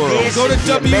in the world. Go to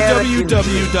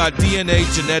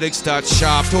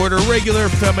www.dnagenetics.shop to order regular,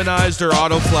 feminized, or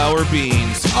autoflower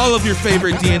beans. All of your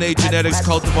favorite DNA genetics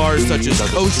cultivars such as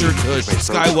Kosher Kush,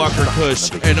 Skywalker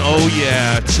Kush, and oh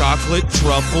yeah, Chocolate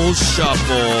Truffle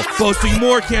Shuffle. Boasting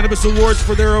more cannabis awards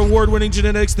for their award-winning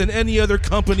genetics than any other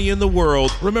company in the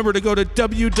world. Remember to go to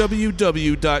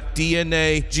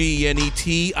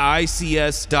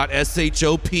www.dnagenetics.shop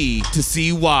to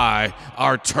see why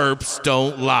our terps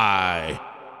don't lie.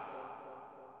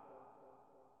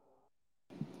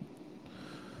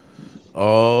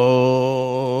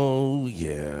 Oh,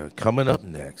 yeah. Coming up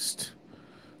next.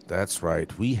 That's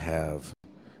right. We have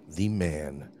the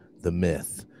man, the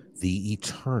myth, the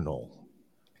eternal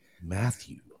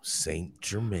Matthew St.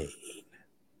 Germain.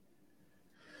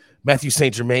 Matthew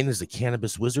St. Germain is a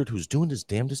cannabis wizard who's doing his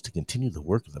damnedest to continue the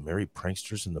work of the merry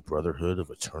pranksters in the Brotherhood of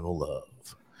Eternal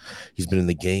Love. He's been in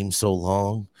the game so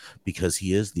long because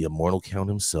he is the immortal Count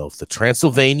himself, the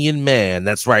Transylvanian man.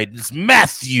 That's right. It's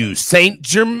Matthew St.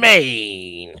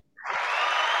 Germain.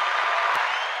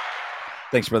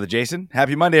 Thanks, Brother Jason.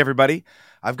 Happy Monday, everybody.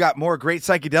 I've got more great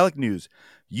psychedelic news.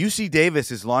 UC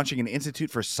Davis is launching an Institute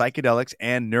for Psychedelics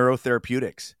and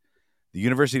Neurotherapeutics. The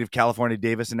University of California,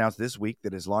 Davis announced this week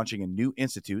that it is launching a new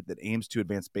institute that aims to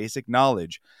advance basic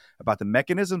knowledge about the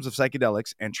mechanisms of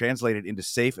psychedelics and translate it into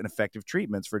safe and effective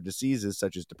treatments for diseases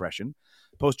such as depression,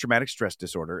 post-traumatic stress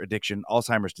disorder, addiction,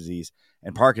 Alzheimer's disease,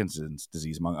 and Parkinson's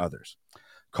disease, among others.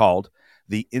 Called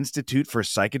the Institute for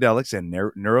Psychedelics and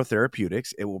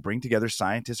Neurotherapeutics, it will bring together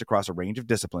scientists across a range of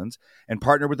disciplines and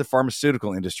partner with the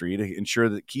pharmaceutical industry to ensure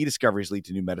that key discoveries lead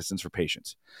to new medicines for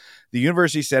patients. The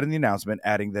university said in the announcement,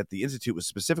 adding that the institute was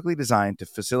specifically designed to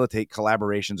facilitate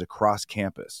collaborations across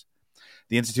campus.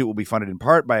 The institute will be funded in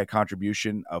part by a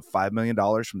contribution of $5 million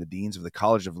from the deans of the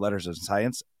College of Letters and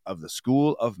Science of the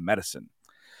School of Medicine.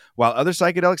 While other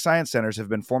psychedelic science centers have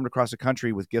been formed across the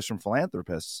country with gifts from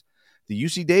philanthropists, the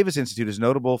UC Davis Institute is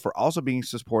notable for also being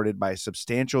supported by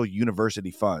substantial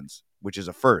university funds, which is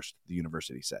a first, the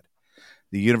university said.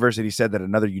 The university said that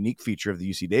another unique feature of the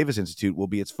UC Davis Institute will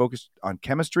be its focus on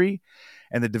chemistry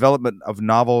and the development of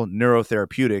novel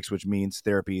neurotherapeutics, which means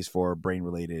therapies for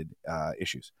brain-related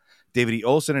issues. David E.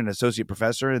 Olson, an associate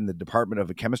professor in the Department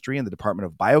of Chemistry and the Department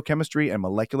of Biochemistry and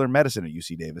Molecular Medicine at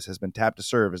UC Davis, has been tapped to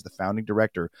serve as the founding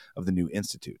director of the new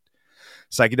institute.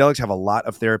 Psychedelics have a lot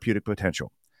of therapeutic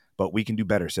potential. But we can do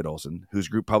better, said Olson, whose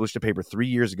group published a paper 3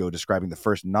 years ago describing the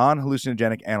first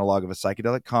non-hallucinogenic analog of a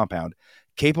psychedelic compound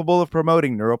capable of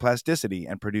promoting neuroplasticity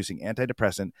and producing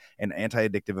antidepressant and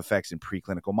anti-addictive effects in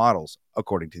preclinical models,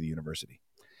 according to the university.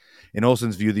 In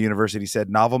Olson's view, the university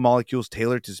said novel molecules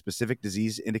tailored to specific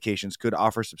disease indications could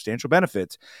offer substantial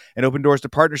benefits and open doors to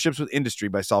partnerships with industry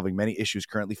by solving many issues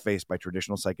currently faced by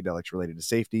traditional psychedelics related to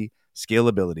safety,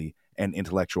 scalability, and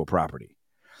intellectual property.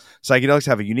 Psychedelics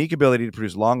have a unique ability to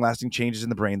produce long-lasting changes in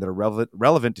the brain that are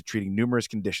relevant to treating numerous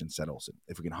conditions, said Olson.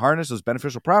 If we can harness those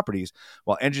beneficial properties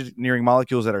while engineering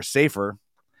molecules that are safer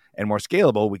and more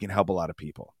scalable, we can help a lot of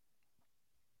people.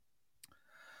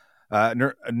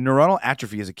 Neuronal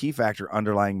atrophy is a key factor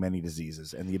underlying many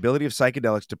diseases, and the ability of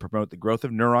psychedelics to promote the growth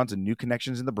of neurons and new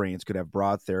connections in the brains could have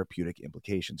broad therapeutic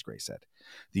implications, Gray said.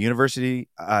 The university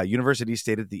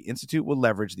stated the institute will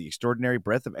leverage the extraordinary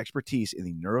breadth of expertise in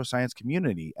the neuroscience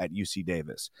community at UC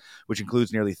Davis, which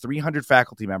includes nearly 300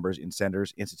 faculty members in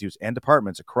centers, institutes, and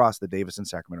departments across the Davis and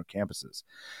Sacramento campuses,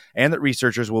 and that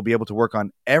researchers will be able to work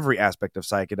on every aspect of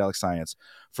psychedelic science,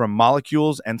 from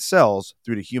molecules and cells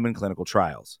through to human clinical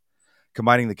trials.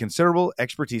 Combining the considerable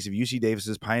expertise of UC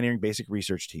Davis's pioneering basic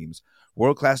research teams,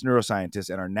 world-class neuroscientists,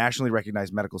 and our nationally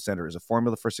recognized medical center is a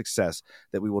formula for success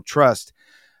that we will trust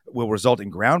will result in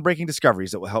groundbreaking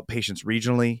discoveries that will help patients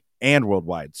regionally and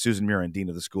worldwide, Susan Murin, Dean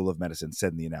of the School of Medicine,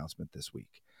 said in the announcement this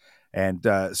week. And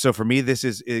so for me, this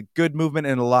is a good movement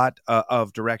in a lot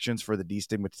of directions for the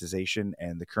destigmatization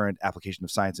and the current application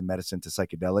of science and medicine to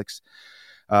psychedelics.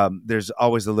 There's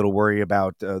always a little worry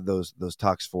about those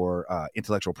talks for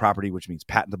intellectual property, which means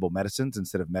patentable medicines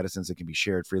instead of medicines that can be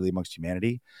shared freely amongst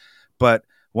humanity. But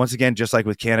once again, just like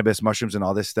with cannabis, mushrooms, and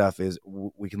all this stuff, is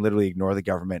we can literally ignore the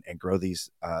government and grow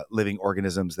these living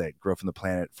organisms that grow from the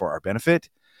planet for our benefit.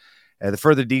 The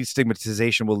further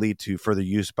destigmatization will lead to further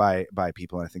use by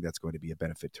people, and I think that's going to be a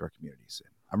benefit to our communities.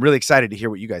 I'm really excited to hear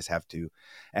what you guys have to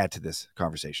add to this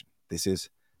conversation. This is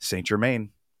St.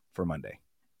 Germain for Monday.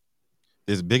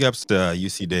 There's big ups to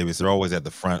UC Davis. They're always at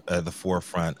the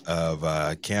forefront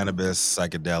of cannabis,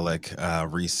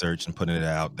 psychedelic research and putting it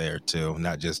out there too.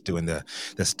 Not just doing the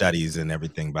studies and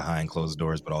everything behind closed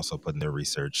doors, but also putting their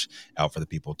research out for the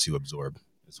people to absorb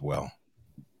as well.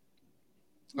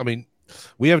 I mean,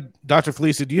 we have Dr.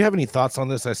 Felicia. Do you have any thoughts on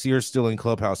this? I see her still in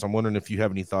Clubhouse. I'm wondering if you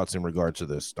have any thoughts in regard to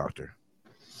this, Doctor.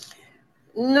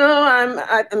 No,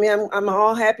 I'm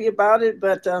all happy about it,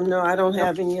 but no, I don't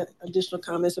have any additional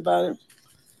comments about it.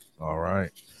 All right.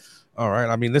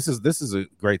 I mean, this is a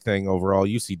great thing overall.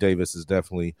 UC Davis is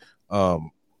definitely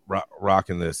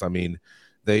rocking this. I mean,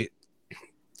 they've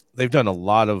done a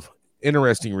lot of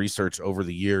interesting research over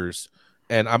the years,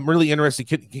 and I'm really interested.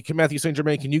 Can Matthew St.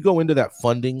 Germain, can you go into that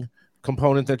funding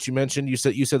component that you mentioned? You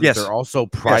said yes. that they're also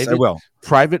private. Yes, I will.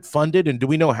 Private funded, and do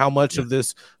we know how much of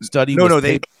this study?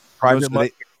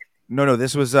 No.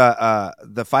 This was the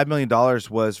 $5 million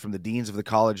was from the deans of the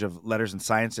College of Letters and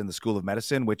Science and the School of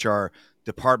Medicine, which are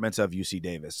departments of UC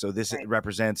Davis. So this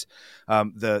represents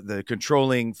the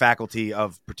controlling faculty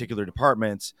of particular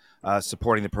departments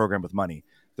supporting the program with money.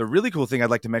 The really cool thing I'd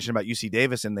like to mention about UC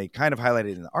Davis, and they kind of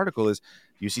highlighted in the article, is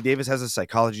UC Davis has a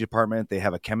psychology department. They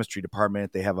have a chemistry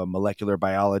department. They have a molecular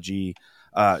biology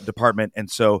department. And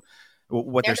so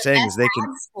what they're saying is they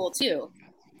can school too.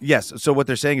 Yes. So what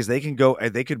they're saying is they could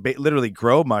literally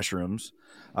grow mushrooms,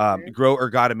 grow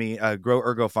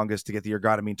ergo fungus to get the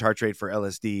ergotamine tartrate for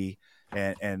LSD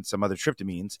and some other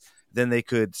tryptamines. Then they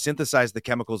could synthesize the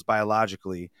chemicals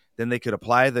biologically. Then they could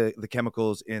apply the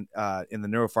chemicals in the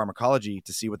neuropharmacology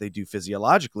to see what they do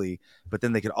physiologically. But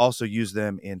then they could also use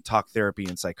them in talk therapy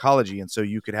and psychology. And so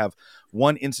you could have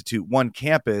one institute, one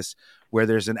campus where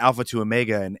there's an alpha to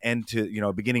omega and end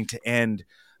to, beginning to end,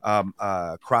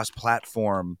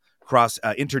 cross-platform,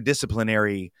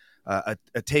 interdisciplinary a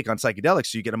take on psychedelics,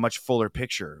 so you get a much fuller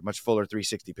picture, much fuller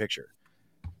 360 picture.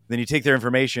 Then you take their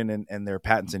information and their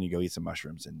patents and you go eat some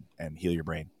mushrooms and heal your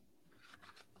brain.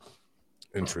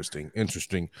 Interesting.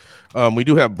 We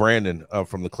do have Brandon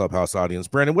from the Clubhouse audience.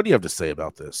 Brandon, what do you have to say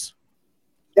about this?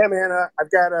 Yeah, man, I've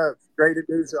got great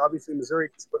news. Obviously, Missouri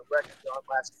just put a record on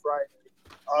last Friday.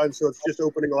 And so it's just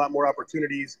opening a lot more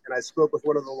opportunities. And I spoke with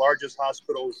one of the largest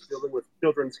hospitals dealing with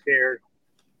children's care in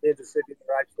Kansas City.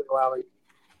 They're actually allowing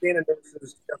Canon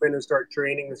nurses to come in and start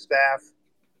training the staff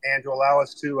and to allow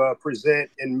us to present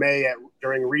in May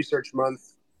during Research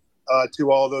Month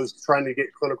to all those trying to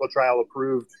get clinical trial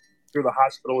approved through the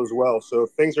hospital as well. So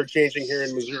things are changing here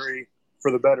in Missouri for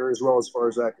the better as well as far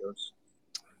as that goes.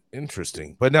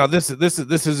 Interesting. But now this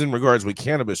is in regards with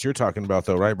cannabis you're talking about,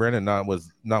 though, right, Brandon? Not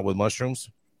with mushrooms.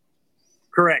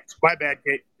 Correct. My bad,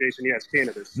 Jason. Yes,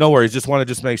 cannabis. No worries. Just want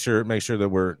to make sure that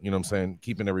we're, what I'm saying,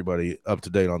 keeping everybody up to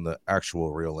date on the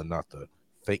actual real and not the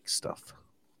fake stuff.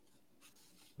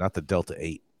 Not the Delta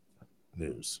 8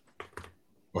 news.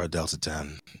 Or a Delta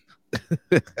 10.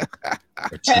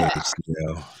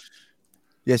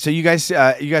 Yeah, so you guys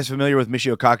familiar with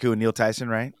Michio Kaku and Neil Tyson,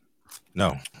 right?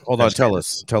 No. Hold on, tell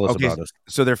us okay, about it.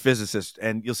 So they're physicists,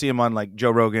 and you'll see them on like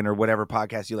Joe Rogan or whatever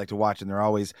podcast you like to watch, and they're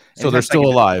always they're still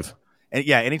alive. And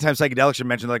yeah, anytime psychedelics are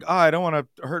mentioned, they're like, oh, I don't want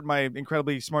to hurt my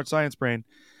incredibly smart science brain.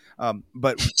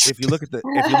 But if you look at the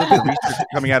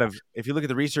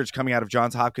research coming out of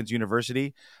Johns Hopkins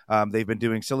University, they've been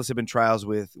doing psilocybin trials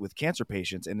with cancer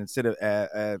patients, and instead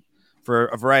of for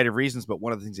a variety of reasons, but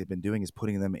one of the things they've been doing is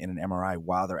putting them in an MRI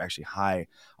while they're actually high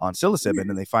on psilocybin,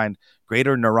 and they find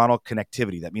greater neuronal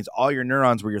connectivity. That means all your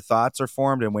neurons where your thoughts are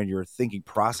formed and when your thinking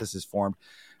process is formed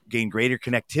gain greater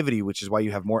connectivity, which is why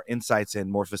you have more insights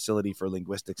and more facility for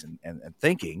linguistics and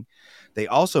thinking. They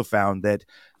also found that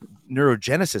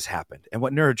neurogenesis happened. And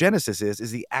what neurogenesis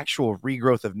is the actual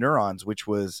regrowth of neurons, which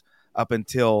was up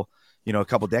until, a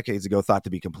couple decades ago thought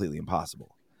to be completely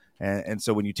impossible. And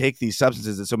so when you take these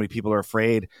substances that so many people are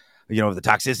afraid, of the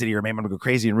toxicity or maybe I'm going to go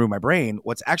crazy and ruin my brain,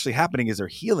 what's actually happening is they're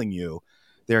healing you.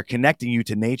 They're connecting you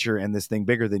to nature and this thing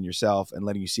bigger than yourself and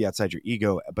letting you see outside your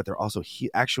ego, but they're also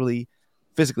actually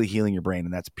physically healing your brain.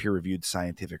 And that's peer-reviewed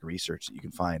scientific research that you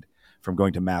can find from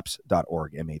going to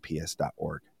maps.org,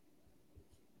 maps.org.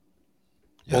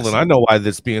 Well, then I know why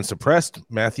that's being suppressed,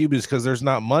 Matthew, because there's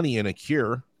not money in a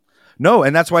cure. No,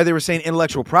 and that's why they were saying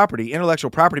intellectual property.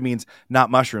 Intellectual property means not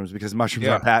mushrooms, because mushrooms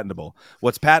aren't patentable.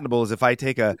 What's patentable is if I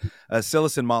take a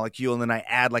psilocin molecule and then I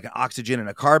add like an oxygen and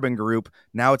a carbon group,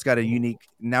 now it's got a unique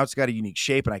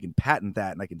shape, and I can patent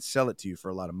that and I can sell it to you for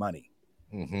a lot of money.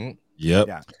 Mm-hmm. Yep.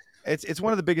 Yeah. It's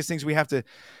one of the biggest things we have to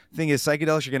think is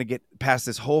psychedelics are going to get past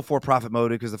this whole for-profit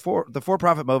motive, because the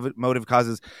for-profit motive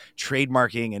causes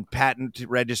trademarking and patent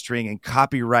registering and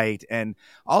copyright and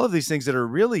all of these things that are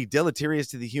really deleterious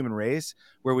to the human race.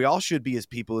 Where we all should be as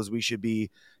people is we should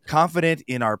be confident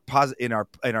in our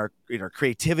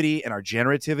creativity and our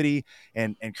generativity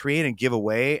and create and give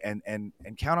away and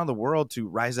count on the world to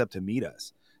rise up to meet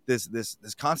us. This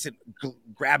constant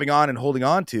grabbing on and holding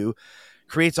on to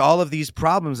creates all of these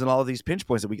problems and all of these pinch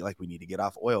points that we need to get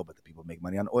off oil, but the people make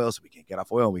money on oil, so we can't get off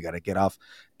oil. We got to get off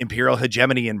imperial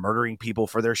hegemony and murdering people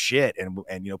for their shit. And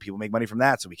people make money from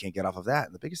that, so we can't get off of that.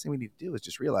 And the biggest thing we need to do is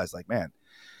just realize, like, man,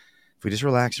 if we just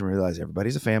relax and realize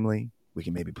everybody's a family, we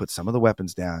can maybe put some of the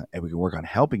weapons down and we can work on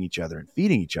helping each other and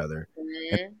feeding each other.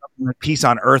 Mm-hmm. And peace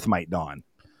on earth might dawn.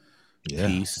 Yeah.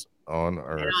 Peace on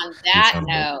earth. And on that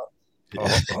note.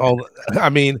 Hold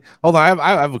on.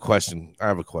 I have a question.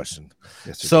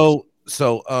 Yes,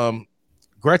 so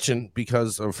Gretchen,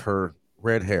 because of her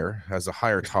red hair, has a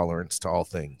higher tolerance to all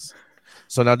things.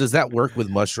 So now, does that work with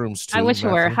mushrooms too? I wish it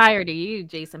were Matthew? higher to you,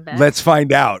 Jason Beck. Let's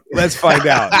find out. Let's find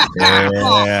out.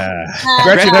 Yeah.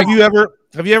 Gretchen, have you ever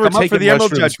Come up for taken the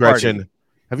Emerald mushrooms, Judge party. Gretchen?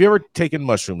 Have you ever taken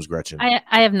mushrooms, Gretchen? I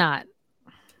have not.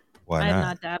 Why I have not?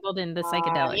 not dabbled in the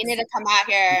psychedelics. You need to come out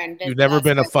here and visit You've never us.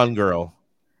 been a fun girl.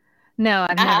 No,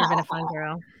 I've never been a fun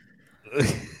girl.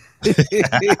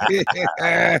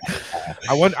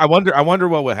 I wonder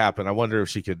what would happen. I wonder if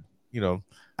she could,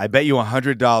 I bet you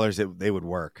 $100 that they would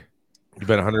work. you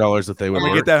bet $100 that they would I'm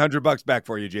gonna work. get that $100 back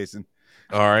for you, Jason.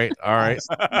 All right.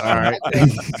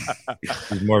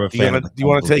 He's more of a Do fan. you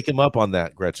want to take him up on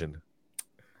that, Gretchen?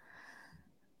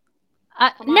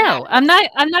 No, I'm not.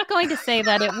 I'm not going to say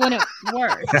that it wouldn't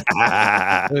work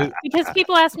because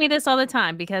people ask me this all the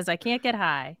time because I can't get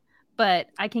high, but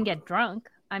I can get drunk.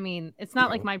 I mean, it's not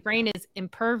like my brain is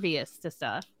impervious to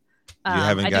stuff.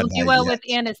 haven't I gotten don't do that well yet.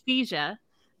 with anesthesia,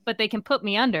 but they can put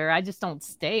me under. I just don't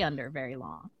stay under very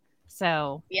long.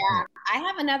 So Yeah, I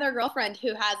have another girlfriend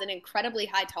who has an incredibly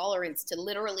high tolerance to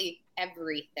literally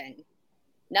everything.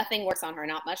 Nothing works on her.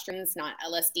 Not mushrooms, not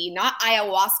LSD, not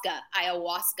ayahuasca.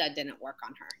 Ayahuasca didn't work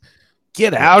on her.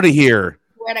 Get out of here!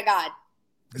 Swear to God.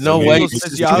 No maybe way. it's just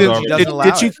physiology doesn't allow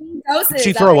Did she it. Doses she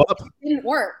of throw it up? Didn't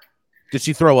work. Did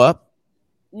she throw up?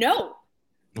 No.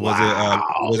 Was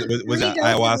it Three doses of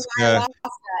ayahuasca?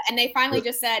 and they finally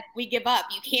just said, "We give up.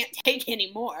 You can't take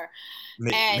any more."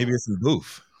 Maybe it's some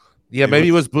boof. Yeah, maybe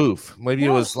it was boof. Maybe it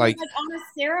No, was she like on a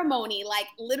ceremony, like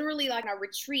literally like a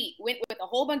retreat. Went with a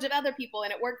whole bunch of other people,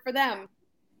 and it worked for them.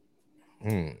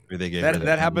 Maybe they gave her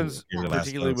That happens gave her the last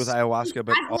particularly with dose. ayahuasca,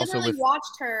 but I've also literally with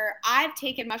watched her. I've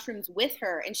taken mushrooms with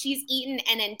her, and she's eaten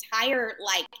an entire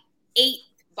like 8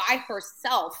 by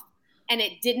herself, and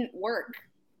it didn't work.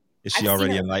 Is she I've seen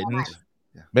already her enlightened?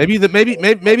 maybe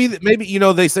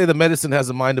the medicine has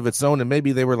a mind of its own, and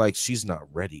maybe they were like, she's not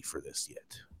ready for this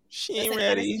yet. She ain't Listen,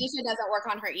 ready. anesthesia doesn't work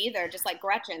on her either, just like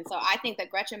Gretchen. So I think that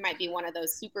Gretchen might be one of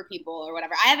those super people or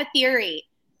whatever. I have a theory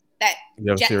that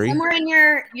You have a theory? somewhere in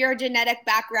your genetic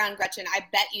background, Gretchen, I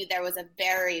bet you there was a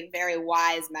very, very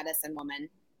wise medicine woman,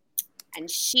 and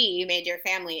she made your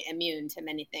family immune to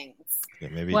many things. Yeah,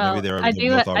 maybe well, they were I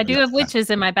do have witches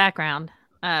in my background,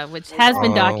 which has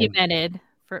been Oh. documented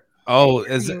for. Oh,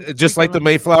 is it just like the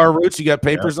Mayflower roots? You got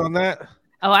papers on that?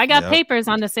 Oh, I got Yep. papers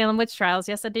on the Salem witch trials.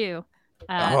 Yes, I do.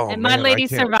 Oh, and my man, I lady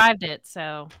can't- survived it,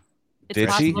 so it's Did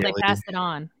she? possible they passed it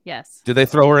on. Yes. Did they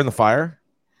throw her in the fire?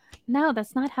 No,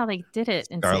 that's not how they did it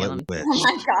in Scarlet Salem. Witch. Oh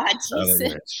my God, Scarlet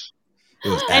Jesus. Witch. It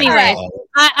was Anyway, alcohol.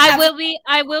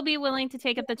 I will be willing to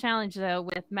take up the challenge though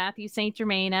with Matthew St.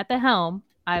 Germain at the helm.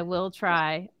 I will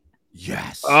try.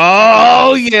 yes.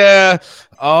 Oh yeah.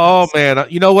 Oh man.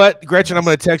 You know what, Gretchen? I'm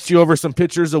going to text you over some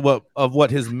pictures of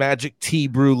what his magic tea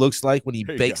brew looks like when he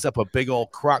There you bakes up a big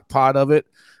old crock pot of it.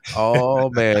 Oh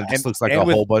man, this looks like a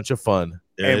with- whole bunch of fun.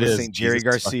 There and it with is. St. Jerry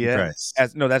Jesus fucking Garcia.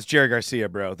 Christ. No, that's Jerry Garcia,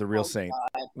 bro, the real saint.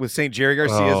 With St. Jerry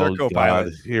Garcia as our Oh, co-pilot.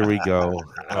 God. Here we go.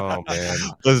 Oh man.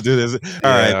 Let's do this. All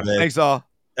Yeah. right, man. Thanks, all.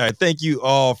 All right, thank you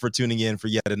all for tuning in for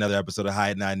yet another episode of High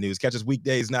at 9 News. Catch us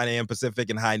weekdays, 9 a.m. Pacific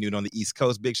and high noon on the East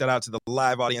Coast. Big shout out to the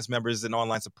live audience members and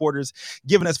online supporters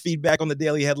giving us feedback on the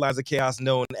daily headlines of chaos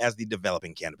known as the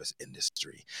developing cannabis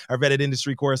industry. Our vetted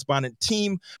industry correspondent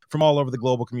team from all over the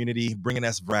global community bringing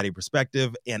us variety of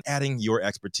perspective and adding your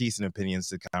expertise and opinions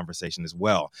to the conversation as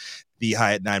well. The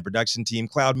High at 9 production team,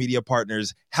 Cloud Media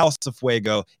Partners, House of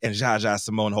Fuego, and Jaja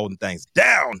Simone holding things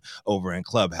down over in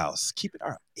Clubhouse, keeping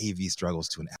our AV struggles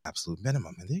to an absolute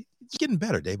minimum. And they're getting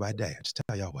better day by day. I just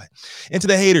tell y'all what. And to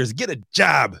the haters, get a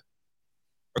job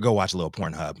or go watch a little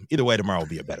Pornhub. Either way, tomorrow will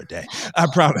be a better day. I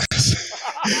promise.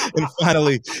 And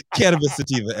finally, Cannabis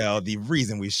Sativa L, the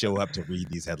reason we show up to read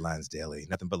these headlines daily.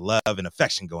 Nothing but love and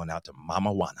affection going out to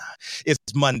Mama Juana. It's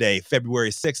Monday, February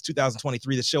 6,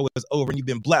 2023. The show is over and you've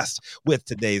been blessed with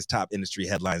today's top industry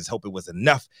headlines. Hope it was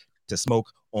enough to smoke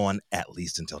on at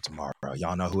least until tomorrow.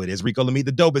 Y'all know who it is. Rico Lemie,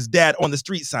 the dopest dad on the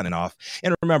street, signing off.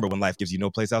 And remember, when life gives you no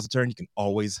place else to turn, you can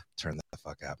always turn the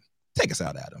fuck up. Take us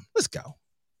out, Adam. Let's go.